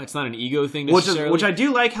sake. You know, it's not an ego thing necessarily. Which I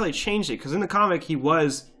do like how they changed it, because in the comic in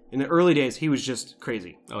the early days he was just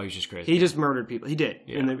crazy. Oh, he was just crazy. He just murdered people. He did.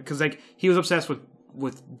 Yeah. Because he was obsessed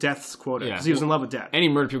with Death's quota, because he was in love with Death. And he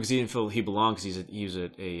murdered people because he didn't feel he belonged, because he was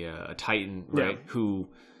a Titan, right? Yeah. Who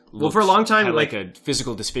for a long time had a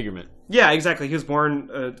physical disfigurement. Yeah, exactly. He was born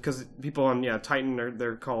because people on Titan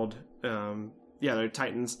they're called they're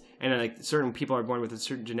Titans, and then certain people are born with a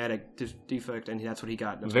certain genetic defect, and that's what he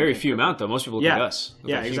got. Very few amount though. Most people look like us.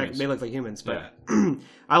 Exactly. Humans. They look like humans, but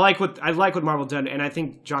I like what Marvel done, and I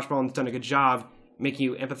think Josh Brolin's done a good job making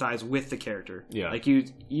you empathize with the character. Yeah.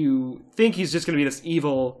 You think he's just going to be this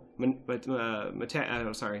evil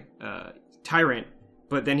tyrant,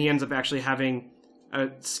 but then he ends up actually having a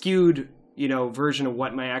skewed version of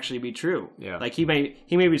what might actually be true. Yeah. He may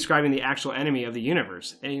be describing the actual enemy of the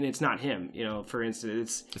universe, and it's not him. For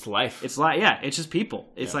instance, it's life. It's it's just people.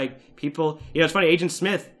 It's people. It's funny. Agent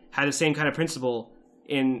Smith had the same kind of principle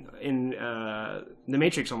in the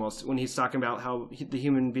Matrix, almost, when he's talking about how the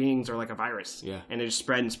human beings are like a virus, and they just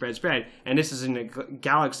spread and spread. And this is in a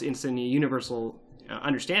galaxy, it's in a universal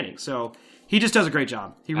understanding. So he just does a great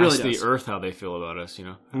job. He really ask does. the Earth how they feel about us, you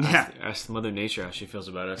know? Ask Mother Nature how she feels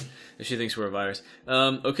about us, if she thinks we're a virus.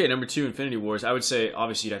 Okay, number 2, Infinity Wars. I would say,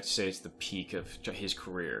 obviously, you'd have to say it's the peak of his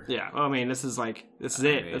career. Yeah, well, I mean, this is it. He's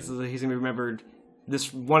gonna be remembered.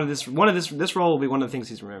 This role will be one of the things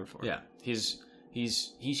he's remembered for. Yeah, he's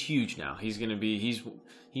huge now. He's gonna be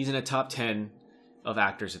he's in a top 10 of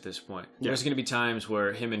actors at this point. Yeah. There's gonna be times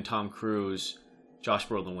where him and Tom Cruise, Josh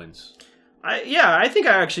Brolin wins. I think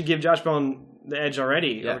I actually give Josh Brolin the edge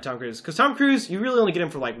already over Tom Cruise, because Tom Cruise, you really only get him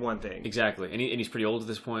for like one thing. Exactly, and he's pretty old at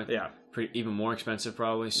this point. Yeah, even more expensive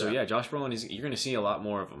probably. So yeah, Josh Brolin you're going to see a lot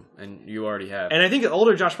more of him, and you already have. And I think the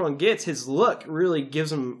older Josh Brolin gets, his look really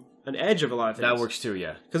gives him an edge of a lot of things. That works too,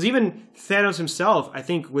 yeah. Because even Thanos himself, I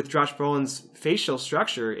think with Josh Brolin's facial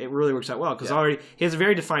structure, it really works out well. Because already he has a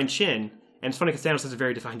very defined chin, and it's funny because Thanos has a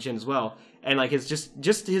very defined chin as well. And like it's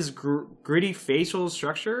just his gritty facial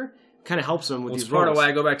structure kind of helps him with these roles. It's part of why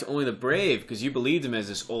I go back to Only the Brave, because you believed him as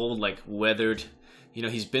this old, like, weathered, you know,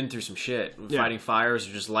 he's been through some shit, fighting fires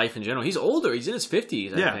or just life in general. He's older. He's in his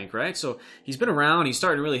 50s, I think, right? So he's been around. He's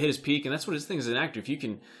starting to really hit his peak, and that's what his thing as an actor. If you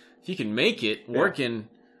can make it working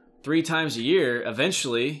 3 times a year,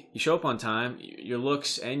 eventually you show up on time, your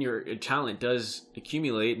looks and your talent does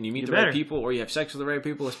accumulate, and you meet the right people, or you have sex with the right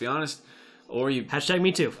people, let's be honest. Or you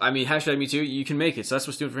 #me too. I mean, #me too. You can make it. So that's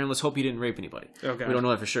what's doing for him. Let's hope he didn't rape anybody. Okay. We don't know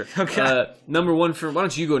that for sure. Okay. Number 1 why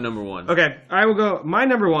don't you go number 1? Okay. I will go. My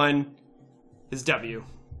number 1 is W.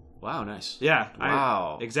 Wow, nice. Yeah.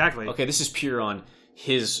 Wow. Exactly. Okay, this is pure on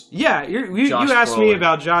his. Yeah. You asked me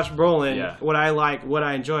about Josh Brolin, what I like, what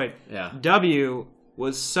I enjoyed. Yeah. W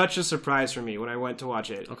was such a surprise for me when I went to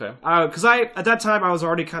watch it. Okay. Because at that time I was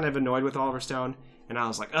already kind of annoyed with Oliver Stone. And I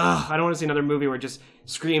was like, ugh, I don't want to see another movie where it just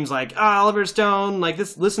screams like, Oliver Stone, like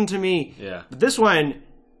this, listen to me. Yeah. But this one,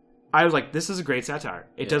 I was like, this is a great satire.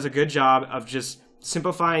 It does a good job of just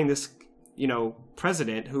simplifying this,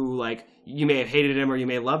 president who, like, you may have hated him or you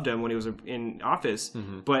may have loved him when he was in office,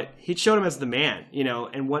 but he showed him as the man,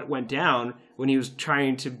 and what went down when he was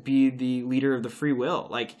trying to be the leader of the free will,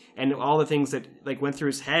 like, and all the things that, like, went through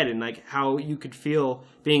his head and, like, how you could feel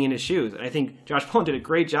being in his shoes. And I think Josh Brolin did a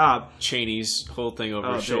great job. Cheney's whole thing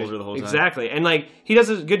over his shoulder the whole time. Exactly. And, like, he does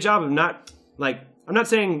a good job of not, like, I'm not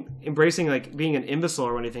saying embracing, like, being an imbecile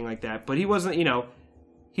or anything like that, but he wasn't,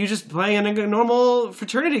 he was just playing a normal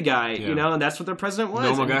fraternity guy, and that's what their president was.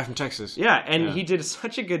 Normal guy from Texas. Yeah, and he did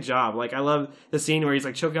such a good job. Like, I love the scene where he's,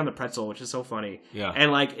 like, choking on the pretzel, which is so funny. Yeah.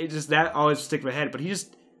 And, like, it just, that always stick in my head. But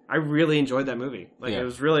I really enjoyed that movie. Like, it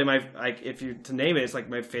was really to name it, it's, like,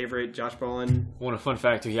 my favorite Josh Brolin. One fun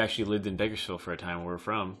fact, he actually lived in Bakersfield for a time where we're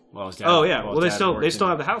from. While his dad, oh, yeah. Well, they still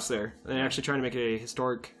have the house there. They're actually trying to make it a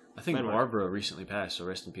historic I think Barbara recently passed, so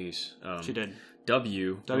rest in peace. She did.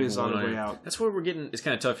 W is on the way out. That's where we're getting. It's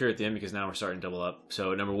kind of tough here at the end because now we're starting to double up.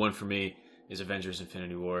 So number 1 for me is Avengers: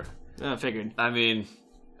 Infinity War. I figured. I mean,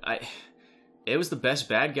 it was the best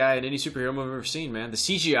bad guy in any superhero movie I've ever seen. Man, the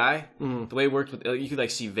CGI, the way it worked with you could like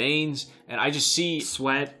see veins, and I just see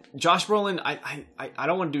sweat. Josh Brolin, I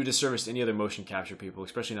don't want to do a disservice to any other motion capture people,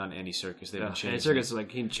 especially not in Andy Serkis. They've been changing. Andy Serkis,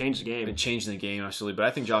 like, he changed the game. Been changing the game absolutely, but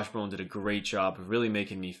I think Josh Brolin did a great job of really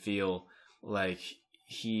making me feel like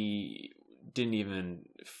he didn't even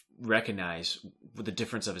recognize the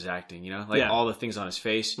difference of his acting, all the things on his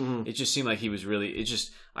face. It just seemed like he was really,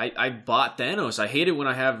 I bought Thanos. I hate it when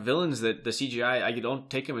I have villains that the CGI, I don't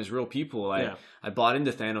take them as real people. I bought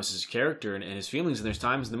into Thanos' character and his feelings, and there's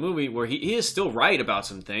times in the movie where he is still right about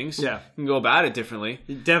some things. Yeah. You can go about it differently.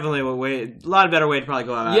 Definitely a lot better way to probably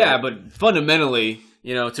go about it. Yeah, but fundamentally,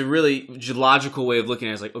 to really logical way of looking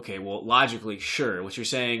at it is like, okay, well, logically, sure, what you're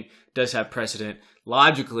saying does have precedent.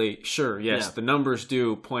 Logically, sure, yes, the numbers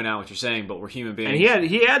do point out what you're saying, but we're human beings. And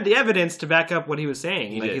he had the evidence to back up what he was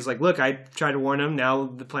saying. He's like, look, I tried to warn him, now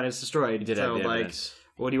the planet's destroyed. He did have the evidence.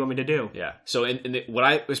 What do you want me to do? Yeah. So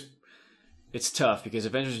it's tough because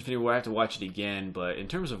Avengers: Infinity War, I have to watch it again, but in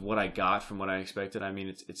terms of what I got from what I expected, I mean,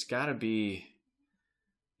 it's got to be,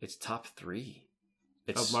 it's top 3.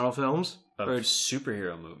 Of Marvel films? Of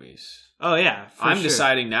superhero movies. Oh, yeah. I'm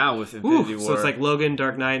deciding now with Infinity War. So it's like Logan,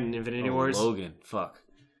 Dark Knight, and Infinity Wars? Logan. Fuck.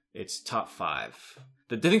 It's top 5.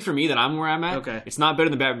 The thing for me that I'm where I'm at, it's not better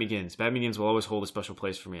than Batman Begins. Batman Begins will always hold a special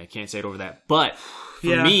place for me. I can't say it over that. But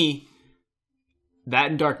for me, that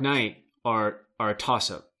and Dark Knight are a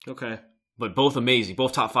toss-up. Okay. But both amazing.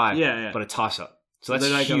 Both top 5. Yeah. But a toss-up. So that's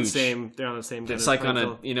like huge. They're on the same. It's like on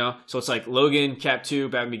a, so it's like Logan, Cap 2,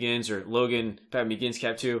 Batman Begins, or Logan, Batman Begins,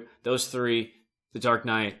 Cap 2. Those 3, The Dark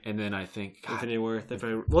Knight, and then I think Infinity War.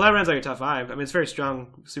 Well, that runs like a top 5. I mean, it's very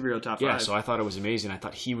strong superhero top 5. Yeah, so I thought it was amazing. I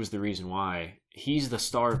thought he was the reason why. He's the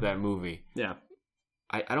star of that movie. Yeah.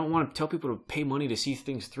 I don't want to tell people to pay money to see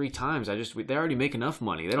things 3 times. They already make enough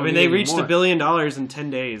money. They don't. I mean, need they any reached more. $1 billion in 10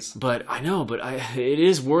 days. But I know, it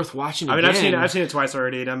is worth watching. I mean, again. I've seen it twice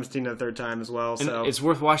already, and I'm seeing it a third time as well. And So it's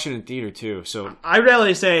worth watching in theater too. So I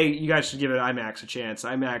really say you guys should give it IMAX a chance.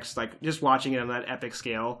 IMAX, like just watching it on that epic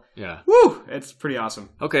scale. yeah. Woo! It's pretty awesome.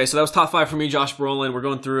 Okay, so that was top 5 for me, Josh Brolin. We're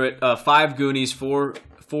going through it. 5 Goonies, 4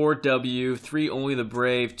 W, 3 Only the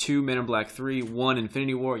Brave, 2 Men in Black 3, 1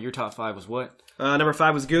 Infinity War. Your top 5 was what? Number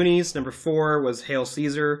 5 was Goonies. Number 4 was Hail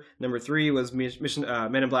Caesar. Number 3 was Mission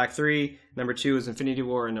Men in Black 3. Number 2 was Infinity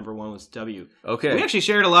War, and number 1 was W. Okay, We actually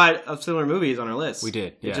shared a lot of similar movies on our list. we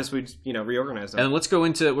did. Yeah. It's just we reorganized them. And let's go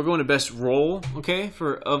into we're going to best role, okay,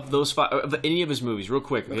 of those 5 of any of his movies, real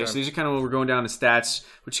quick. Okay, so these are kind of what we're going down to stats.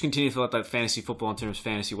 We're just continue to fill out that fantasy football in terms of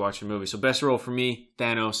fantasy watching movies. So best role for me,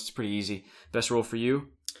 Thanos. It's pretty easy. Best role for you?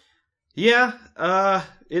 Yeah,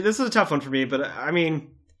 this is a tough one for me, but I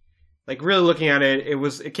mean, like really looking at it,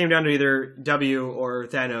 it came down to either W or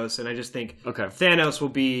Thanos, and I just think Okay. Thanos will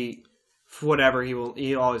be whatever he'll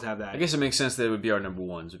always have that. I guess it makes sense that it would be our number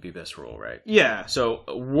ones would be best role, right? Yeah. So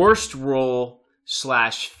worst role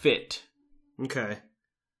 / fit. Okay.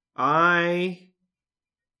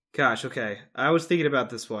 Okay. I was thinking about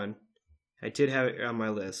this one. I did have it on my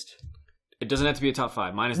list. It doesn't have to be a top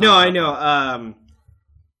 5. Mine is No, not a I top know. 5.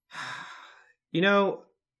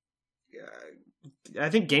 I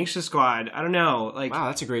think Gangsta Squad. I don't know, like, Wow,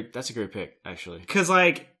 that's a great pick, actually. because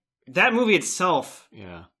like that movie itself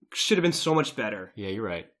Yeah. should have been so much better, Yeah, you're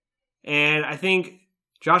right. and I think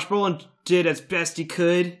Josh Brolin did as best he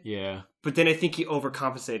could, Yeah. but then I think he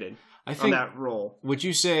overcompensated I on think that role. would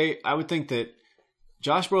you say I would think that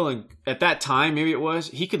Josh Brolin at that time, maybe it was,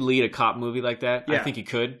 he could lead a cop movie like that. I Yeah. think he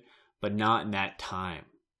could, but not in that time.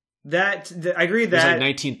 I agree It was that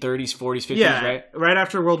like 1930s, 40s, 50s, yeah, right?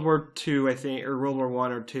 after World War II, I think, or World War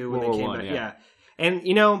One or two when World they War came One, back. yeah.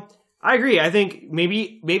 And I agree. I think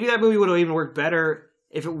maybe that movie would have even worked better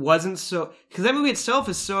if it wasn't so, because that movie itself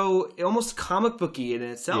is so almost comic booky in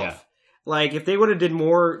itself. Yeah. Like if they would have did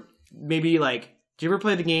more, maybe like, do you ever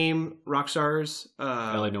play the game Rockstar's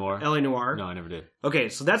LA Noire. LA Noire? No, I never did. Okay,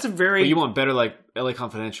 so that's a very But you want better like LA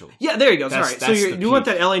Confidential. yeah. There you go. That's- Sorry. that's So the you want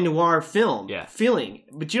peak. that LA Noire film Yeah. feeling,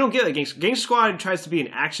 but you don't get that. Gangsta Squad tries to be an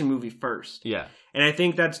action movie first. Yeah. And I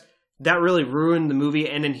think that really ruined the movie.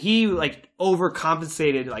 And then he like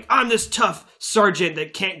overcompensated, like I'm this tough sergeant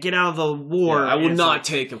that can't get out of the war. I will And it's not like,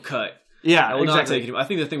 take a cut. yeah, I will exactly. not take it. I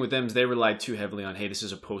think the thing with them is they relied too heavily on, hey, this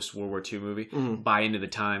is a post-World War II movie. Buy into the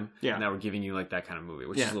time. Yeah. And now we're giving you like that kind of movie,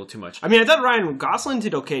 which is a little too much. I mean, I thought Ryan Gosling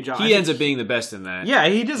did okay job. He ends up being the best in that. yeah,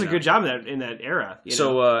 he does a good job in that era. You know?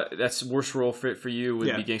 So that's worst role fit for you would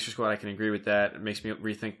Yeah. be Gangster Squad. I can agree with that. It makes me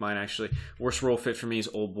rethink mine, actually. Worst role fit for me is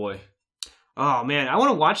Old Boy. oh man, I want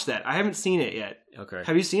to watch that. I haven't seen it yet. Okay.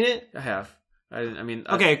 Have you seen it? I have. I mean...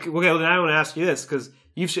 Okay, well, then I want to ask you this because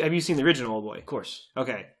have you seen the original Old Boy? Of course.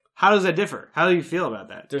 Okay, how does that differ? How do you feel about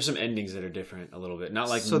that? There's some endings that are different a little bit. Not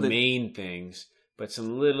like So the- main things, but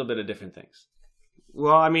some little bit of different things.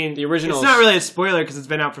 Well, I mean, The original it's not really a spoiler because it's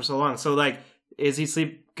been out for so long. So, like, is he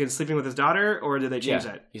sleeping with his daughter, or did they change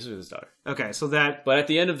that? He's with his daughter. Okay, so that But at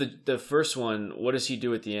the end of the first one, what does he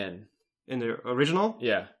do at the end? in the original,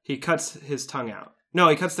 Yeah. he cuts his tongue out. No,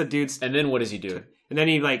 he cuts the dude's, And then what does he do? and then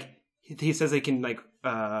he says they can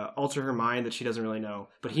alter her mind that she doesn't really know,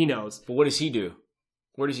 but he knows. But what does he do?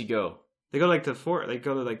 Where does he go? They go to like the They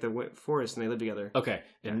go to like the forest and they live together. Okay.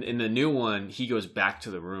 And in the new one, he goes back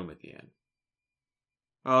to the room at the end.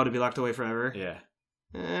 Oh, to be locked away forever. Yeah.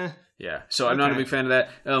 Eh. Yeah. So I'm not a Okay. big fan of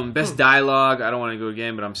that. Best dialogue, I don't want to go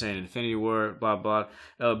again, but I'm saying Infinity War, blah, blah.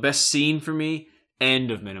 Best scene for me,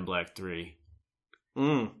 end of Men in Black 3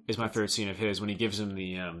 is my favorite scene of his when he gives him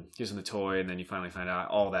the toy and then you finally find out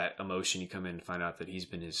all that emotion. You come in and find out that he's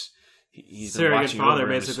been been Surrogate watching father,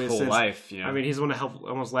 over him his basically, whole since- life. You know? I mean, he's the one that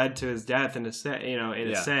almost led to his death in a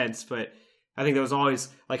Yeah. sense, but I think there was always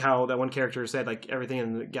like how that one character said, like everything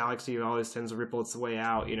in the galaxy always tends to ripple its way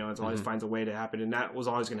out. It always finds a way to happen, and that was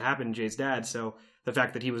always going to happen to Jay's dad. So the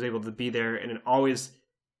fact that he was able to be there and it always,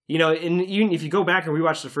 and even if you go back and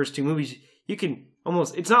rewatch the first two movies, you can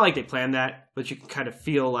almost, it's not like they planned that, but you can kind of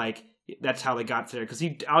feel like that's how they got there because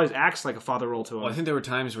he always acts like a father role to him. Well, I think there were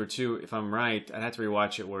times where, too, if I'm right, I'd have to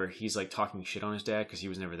rewatch it where he's like talking shit on his dad because he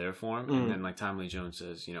was never there for him. And then like Tommy Lee Jones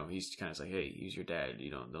says, he's kind of like, hey, he's your dad.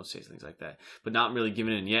 Don't say things like that. But not really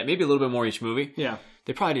giving in yet. Maybe a little bit more each movie. Yeah.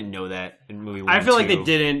 They probably didn't know that in movie 1 I feel and like 2,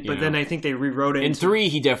 they didn't, but then I think they rewrote it. in 3,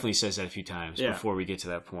 he definitely says that a few times before we get to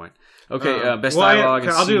that point. Okay, best well, dialogue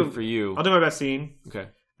and I'll scene do- for you. I'll do my best scene. Okay.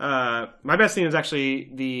 My best scene is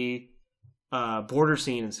actually the border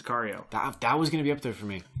scene in Sicario. That was going to be up there for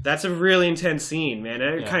me. That's a really intense scene, man.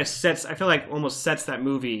 It kind of sets, I feel like almost sets that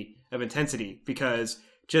movie of intensity, because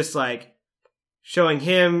just like showing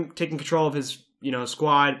him taking control of his,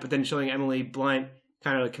 squad, but then showing Emily Blunt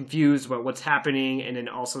kind of like confused about what's happening, and then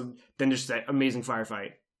also just that amazing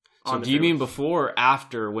firefight. So do you mean before or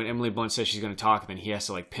after, when Emily Blunt says she's going to talk, then he has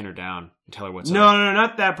to like pin her down and tell her what's up? No,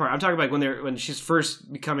 not that part. I'm talking about when she's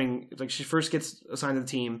first becoming, like, she first gets assigned to the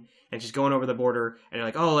team and she's going over the border, and they're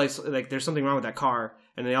like, oh, like there's something wrong with that car,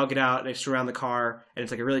 and they all get out and they surround the car, and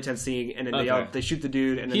it's like a really tense scene, and then they shoot the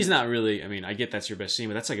dude, and then he's not really. I mean, I get that's your best scene,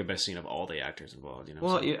 but that's like a best scene of all the actors involved.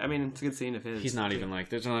 Well, I mean, it's a good scene of his. He's not even like,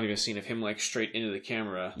 there's not even a scene of him like straight into the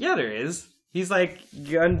camera. Yeah, there is. He's like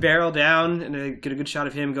gun barrel down, and they get a good shot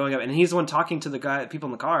of him going up, and he's the one talking to the people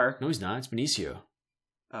in the car. No, he's not. It's Benicio.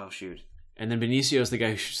 Oh shoot! And then Benicio's the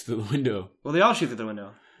guy who shoots through the window. Well, they all shoot through the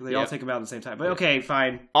window. They all take him out at the same time. But okay,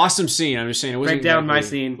 fine. Awesome scene. I'm just saying it wasn't. Break down my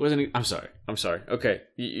scene. I'm sorry. Okay,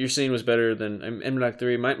 your scene was better than M.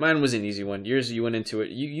 3. Mine was an easy one. Yours, you went into it.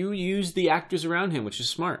 You used the actors around him, which is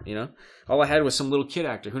smart. All I had was some little kid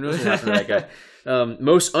actor. Who knows what happened to that guy?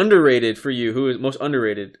 Most underrated for you. Who is most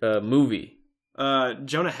underrated movie?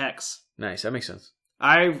 Jonah Hex. Nice. That makes sense.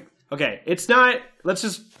 It's not. Let's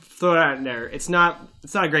just throw it out in there. It's not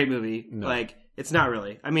a great movie. No. Like, it's not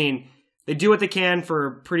really. I mean, they do what they can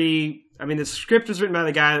for pretty. I mean, the script was written by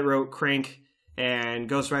the guy that wrote Crank and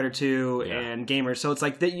Ghost Rider 2 and Gamer, so it's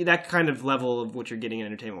like that kind of level of what you're getting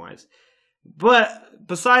entertainment wise. But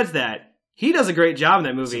besides that, he does a great job in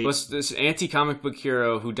that movie. So this anti-comic book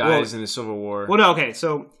hero who dies in the Civil War. Well, no, okay,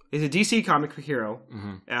 so he's a DC comic book hero.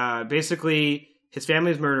 Mm-hmm. Basically, his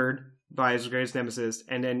family is murdered by his greatest nemesis,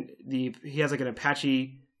 and then he has like an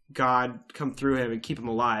Apache god come through him and keep him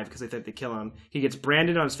alive because they think they kill him. He gets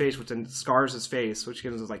branded on his face, which then scars his face, which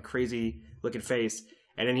gives him this like crazy looking face,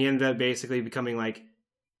 and then he ends up basically becoming like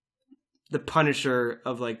the Punisher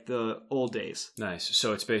of like the old days. Nice.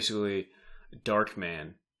 So it's basically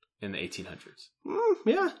Darkman in the 1800s.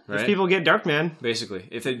 Yeah. Right? If people get Darkman. Basically.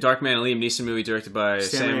 If the Darkman, a Liam Neeson movie directed by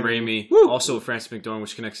Sam Raimi. Also Francis McDormand,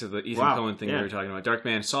 which connects to the Ethan Coen thing we were talking about.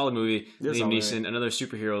 Darkman, solid movie. Liam Neeson, another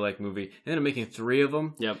superhero-like movie. They ended up making 3 of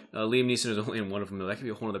them. Yep. Liam Neeson was only in one of them, though. That could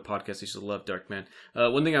be a whole other podcast. I used to love Darkman.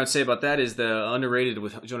 One thing I would say about that is the underrated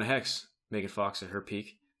with Jonah Hex, Megan Fox at her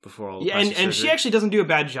peak before all the and surgery. she actually doesn't do a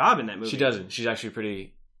bad job in that movie. She doesn't. She's actually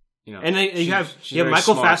pretty... and you have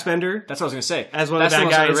Michael Fassbender. That's what I was going to say. As one of the bad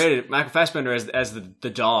guys. Underrated. Michael Fassbender as the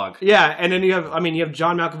dog. Yeah, and then you have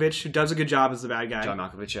John Malkovich, who does a good job as the bad guy. John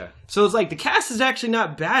Malkovich, yeah. So it's like the cast is actually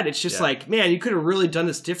not bad. It's just like, man, you could have really done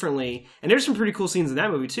this differently. And there's some pretty cool scenes in that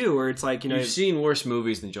movie too, where it's like, you've seen worse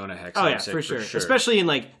movies than Jonah Hex. Oh yeah, for sure, especially in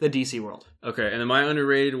like the DC world. Okay, and then my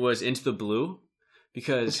underrated was Into the Blue,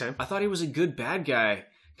 because I thought he was a good bad guy.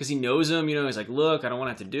 Because he knows him, he's like, look, I don't want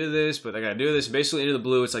to have to do this, but I got to do this. Basically, Into the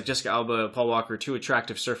Blue, it's like Jessica Alba, Paul Walker, 2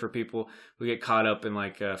 attractive surfer people who get caught up in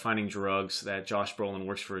like finding drugs that Josh Brolin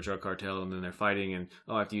works for a drug cartel, and then they're fighting, and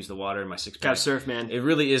I have to use the water in my 6-pack. Gotta surf, man. It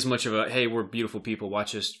really is much of a, hey, we're beautiful people,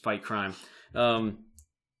 watch us fight crime.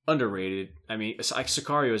 Underrated. I mean, like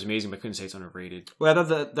Sicario is amazing, but I couldn't say it's underrated. Well, I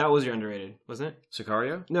thought that was your underrated, wasn't it?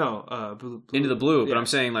 Sicario? No, Blue. Into the Blue, but I'm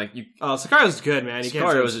saying like you. Oh, Sicario's good, man.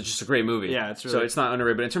 Sicario is just a great movie. Yeah, it's really... So it's not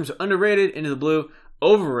underrated, but in terms of underrated, Into the Blue,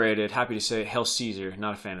 overrated. Happy to say, Hell Caesar.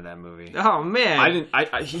 Not a fan of that movie. Oh man,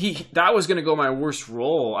 that was gonna go my worst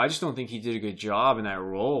role. I just don't think he did a good job in that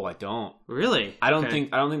role. I don't. Really? I don't think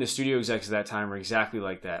the studio execs at that time were exactly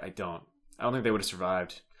like that. I don't think they would have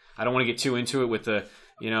survived. I don't want to get too into it with the.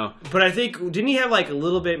 But I think, didn't he have like a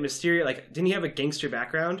little bit mysterious, like, didn't he have a gangster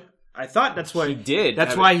background? I thought that's what he did.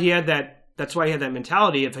 That's why he had that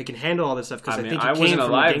mentality if he can handle all this stuff. Because I think he wasn't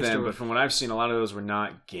alive then, but from what I've seen, a lot of those were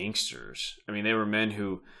not gangsters. I mean, they were men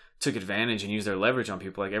who took advantage and used their leverage on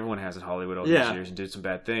people, like everyone has in Hollywood all these years, and did some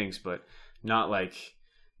bad things, but not like.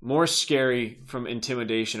 More scary from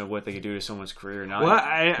intimidation of what they could do to someone's career,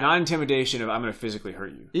 not intimidation of I'm going to physically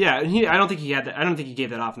hurt you. Yeah, and I don't think he had that. I don't think he gave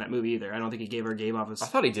that off in that movie either. I don't think he gave off his. I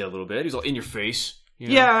thought he did a little bit. He's all in your face.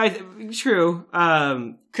 Yeah, true.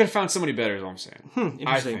 Could have found somebody better. Is all I'm saying. Interesting.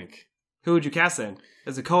 I think. Who would you cast then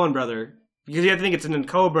as a Coen brother? Because you have to think it's an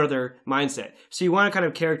Coen brother mindset. So you want a kind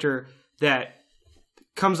of character that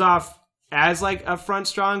comes off as like upfront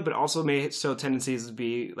strong, but also may show tendencies to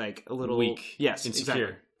be like a little weak. Yes, insecure.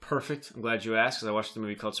 Exactly. Perfect. I'm glad you asked, because I watched the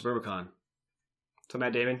movie called Suburbicon. So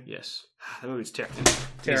Matt Damon? Yes. That movie's terrible.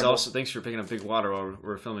 He's also, thanks for picking up big water while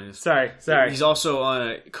we're filming this. Sorry. He's also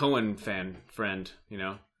a Coen friend,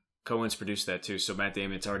 Coen's produced that too, so Matt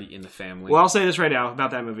Damon's already in the family. Well, I'll say this right now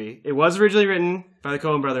about that movie. It was originally written by the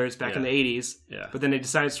Coen brothers back in the 80s, but then they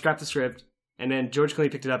decided to scrap the script And then George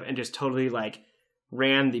Clooney picked it up and just totally like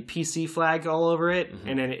ran the PC flag all over it,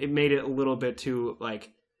 and then it made it a little bit too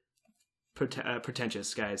like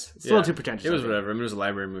pretentious, guys. It's a little too pretentious. It was whatever. I mean, it was a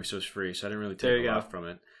library movie, so it was free, so I didn't really take a lot from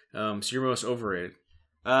it. So you're most overrated.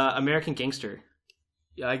 American Gangster.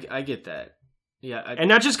 Yeah, I get that. Yeah, and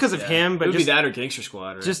not just because of him, but it would just be that or Gangster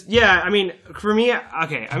Squad. Right? Just I mean, for me,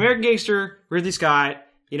 okay, American Gangster, Ridley Scott.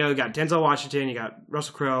 You know, you got Denzel Washington, you got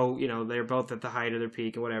Russell Crowe. You know, they're both at the height of their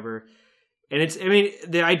peak and whatever. And I mean,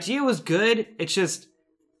 the idea was good. It's just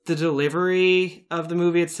the delivery of the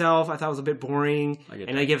movie itself, I thought was a bit boring.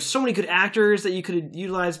 And like, you have so many good actors that you could have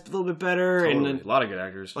utilized a little bit better. Totally. And then, a lot of good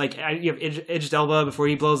actors. Like, you have Idris Elba before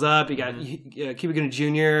he blows up. You got Cuba Gooding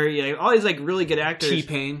Jr. You know, all these like really good actors.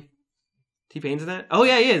 T-Pain. T-Pain's in that? Oh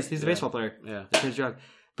yeah, he is. He's a baseball player. Yeah. That's his drug.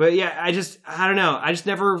 But yeah, I don't know. I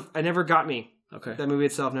never got me. Okay. That movie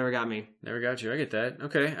itself never got me. Never got you. I get that.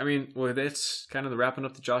 Okay. I mean, well, that's kind of the wrapping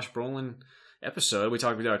up the Josh Brolin episode. We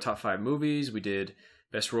did our top 5 movies. We did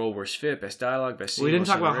best role, worst fit, best dialogue, best scene. We didn't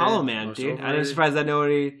talk about overrated, Hollow Man, dude. I'm surprised that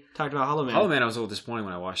nobody talked about Hollow Man. Hollow Man, I was a little disappointed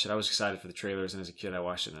when I watched it. I was excited for the trailers, and as a kid, I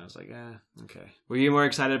watched it, and I was like, okay. Were you more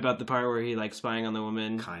excited about the part where he like spying on the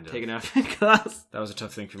woman, kind of taking out class? That was a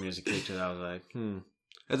tough thing for me as a kid, because I was like,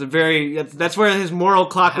 That's where his moral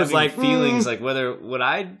clock was like feelings, like whether would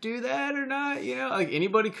I do that or not? You know, like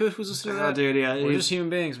anybody could who's listening to that. Dude, yeah, we're just human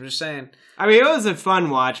beings. I'm just saying. I mean, it was a fun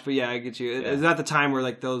watch, but yeah, I get you. It was at the time where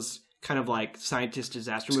like those kind of like scientist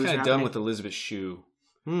disaster movies. Kind of done with Elizabeth Shue.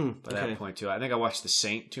 By okay. that point too, I think I watched The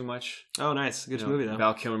Saint too much. Oh, nice, good movie though.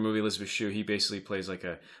 Val Kilmer movie, Elizabeth Shue. He basically plays like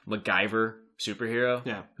a MacGyver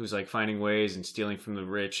superhero, who's like finding ways and stealing from the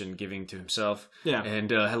rich and giving to himself. Yeah, and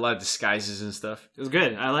had a lot of disguises and stuff. It was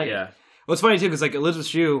good. I like it. Well, it's funny too because like Elizabeth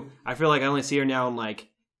Shue, I feel like I only see her now in like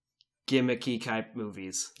gimmicky type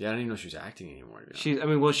movies. Yeah, I didn't even know she was acting anymore.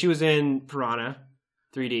 She was in Piranha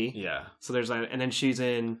 3D. Yeah. So there's like, and then she's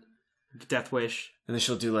in Death Wish. And then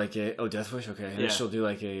she'll do like Death Wish, okay. And then she'll do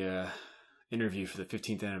like a interview for the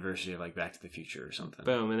 15th anniversary of like Back to the Future or something.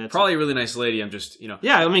 Boom, and that's probably a really nice lady. I'm just,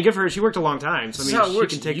 Yeah, I mean, good for her. She worked a long time. So I mean, how it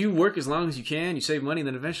works. You work as long as you can. You save money, and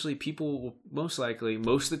then eventually people will most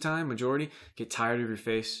of the time, majority, get tired of your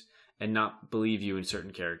face and not believe you in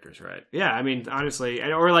certain characters, right? Yeah, I mean, honestly,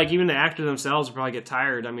 or like even the actors themselves will probably get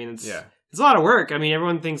tired. I mean, it's a lot of work. I mean,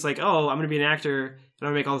 everyone thinks like, oh, I'm going to be an actor and I'm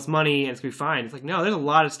going to make all this money and it's going to be fine. It's like, no, there's a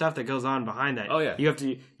lot of stuff that goes on behind that. Oh yeah, you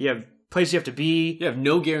have places you have to be. You have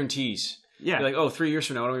no guarantees. Yeah, you're like, oh, 3 years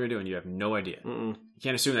from now, what are we going to do? And you have no idea. You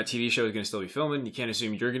can't assume that TV show is going to still be filming. You can't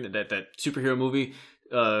assume you're going to that superhero movie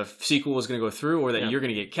sequel is going to go through, or that you're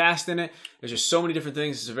going to get cast in it. There's just so many different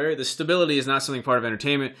things. The stability is not something part of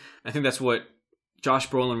entertainment. I think that's what Josh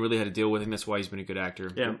Brolin really had to deal with, and that's why he's been a good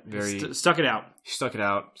actor. Yeah, stuck it out. He stuck it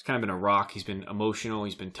out. He's kind of been a rock. He's been emotional.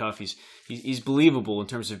 He's been tough. He's believable in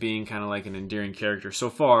terms of being kind of like an endearing character.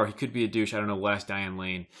 So far, he could be a douche. I don't know. Last Diane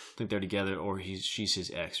Lane, I think they're together, or she's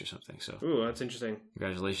his ex or something. So, ooh, that's interesting.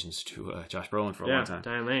 Congratulations to Josh Brolin for a long time.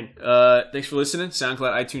 Diane Lane. Thanks for listening.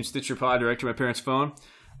 SoundCloud, iTunes, Stitcher, Pod, direct to my parents' phone.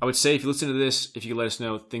 I would say if you listen to this, if you could let us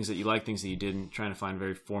know things that you like, things that you didn't, trying to find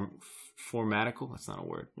very formatical. That's not a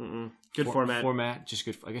word. Good format. Format, just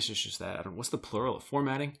good. I guess it's just that. What's the plural of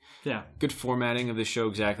formatting? Yeah. Good formatting of the show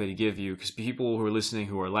exactly to give you, because people who are listening,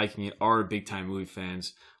 who are liking it, are big time movie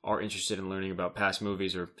fans, are interested in learning about past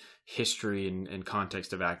movies or history and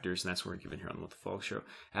context of actors, and that's what we're giving here on the What the Faulkn Show.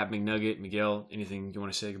 At McNugget, Miguel, anything you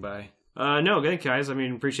want to say goodbye? No, thank you guys. I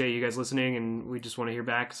mean, appreciate you guys listening, and we just want to hear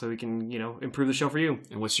back so we can, improve the show for you.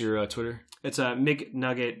 And what's your Twitter? It's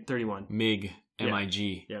MigNugget31. Mig,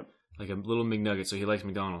 M-I-G. Yep. Like a little McNugget, so he likes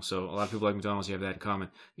McDonald's. So a lot of people like McDonald's. You have that in common.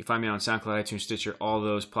 You find me on SoundCloud, iTunes, Stitcher, all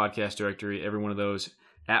those, podcast directory, every one of those,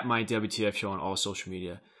 at my WTF show on all social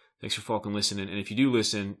media. Thanks for fucking listening. And if you do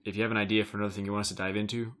listen, if you have an idea for another thing you want us to dive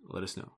into, let us know.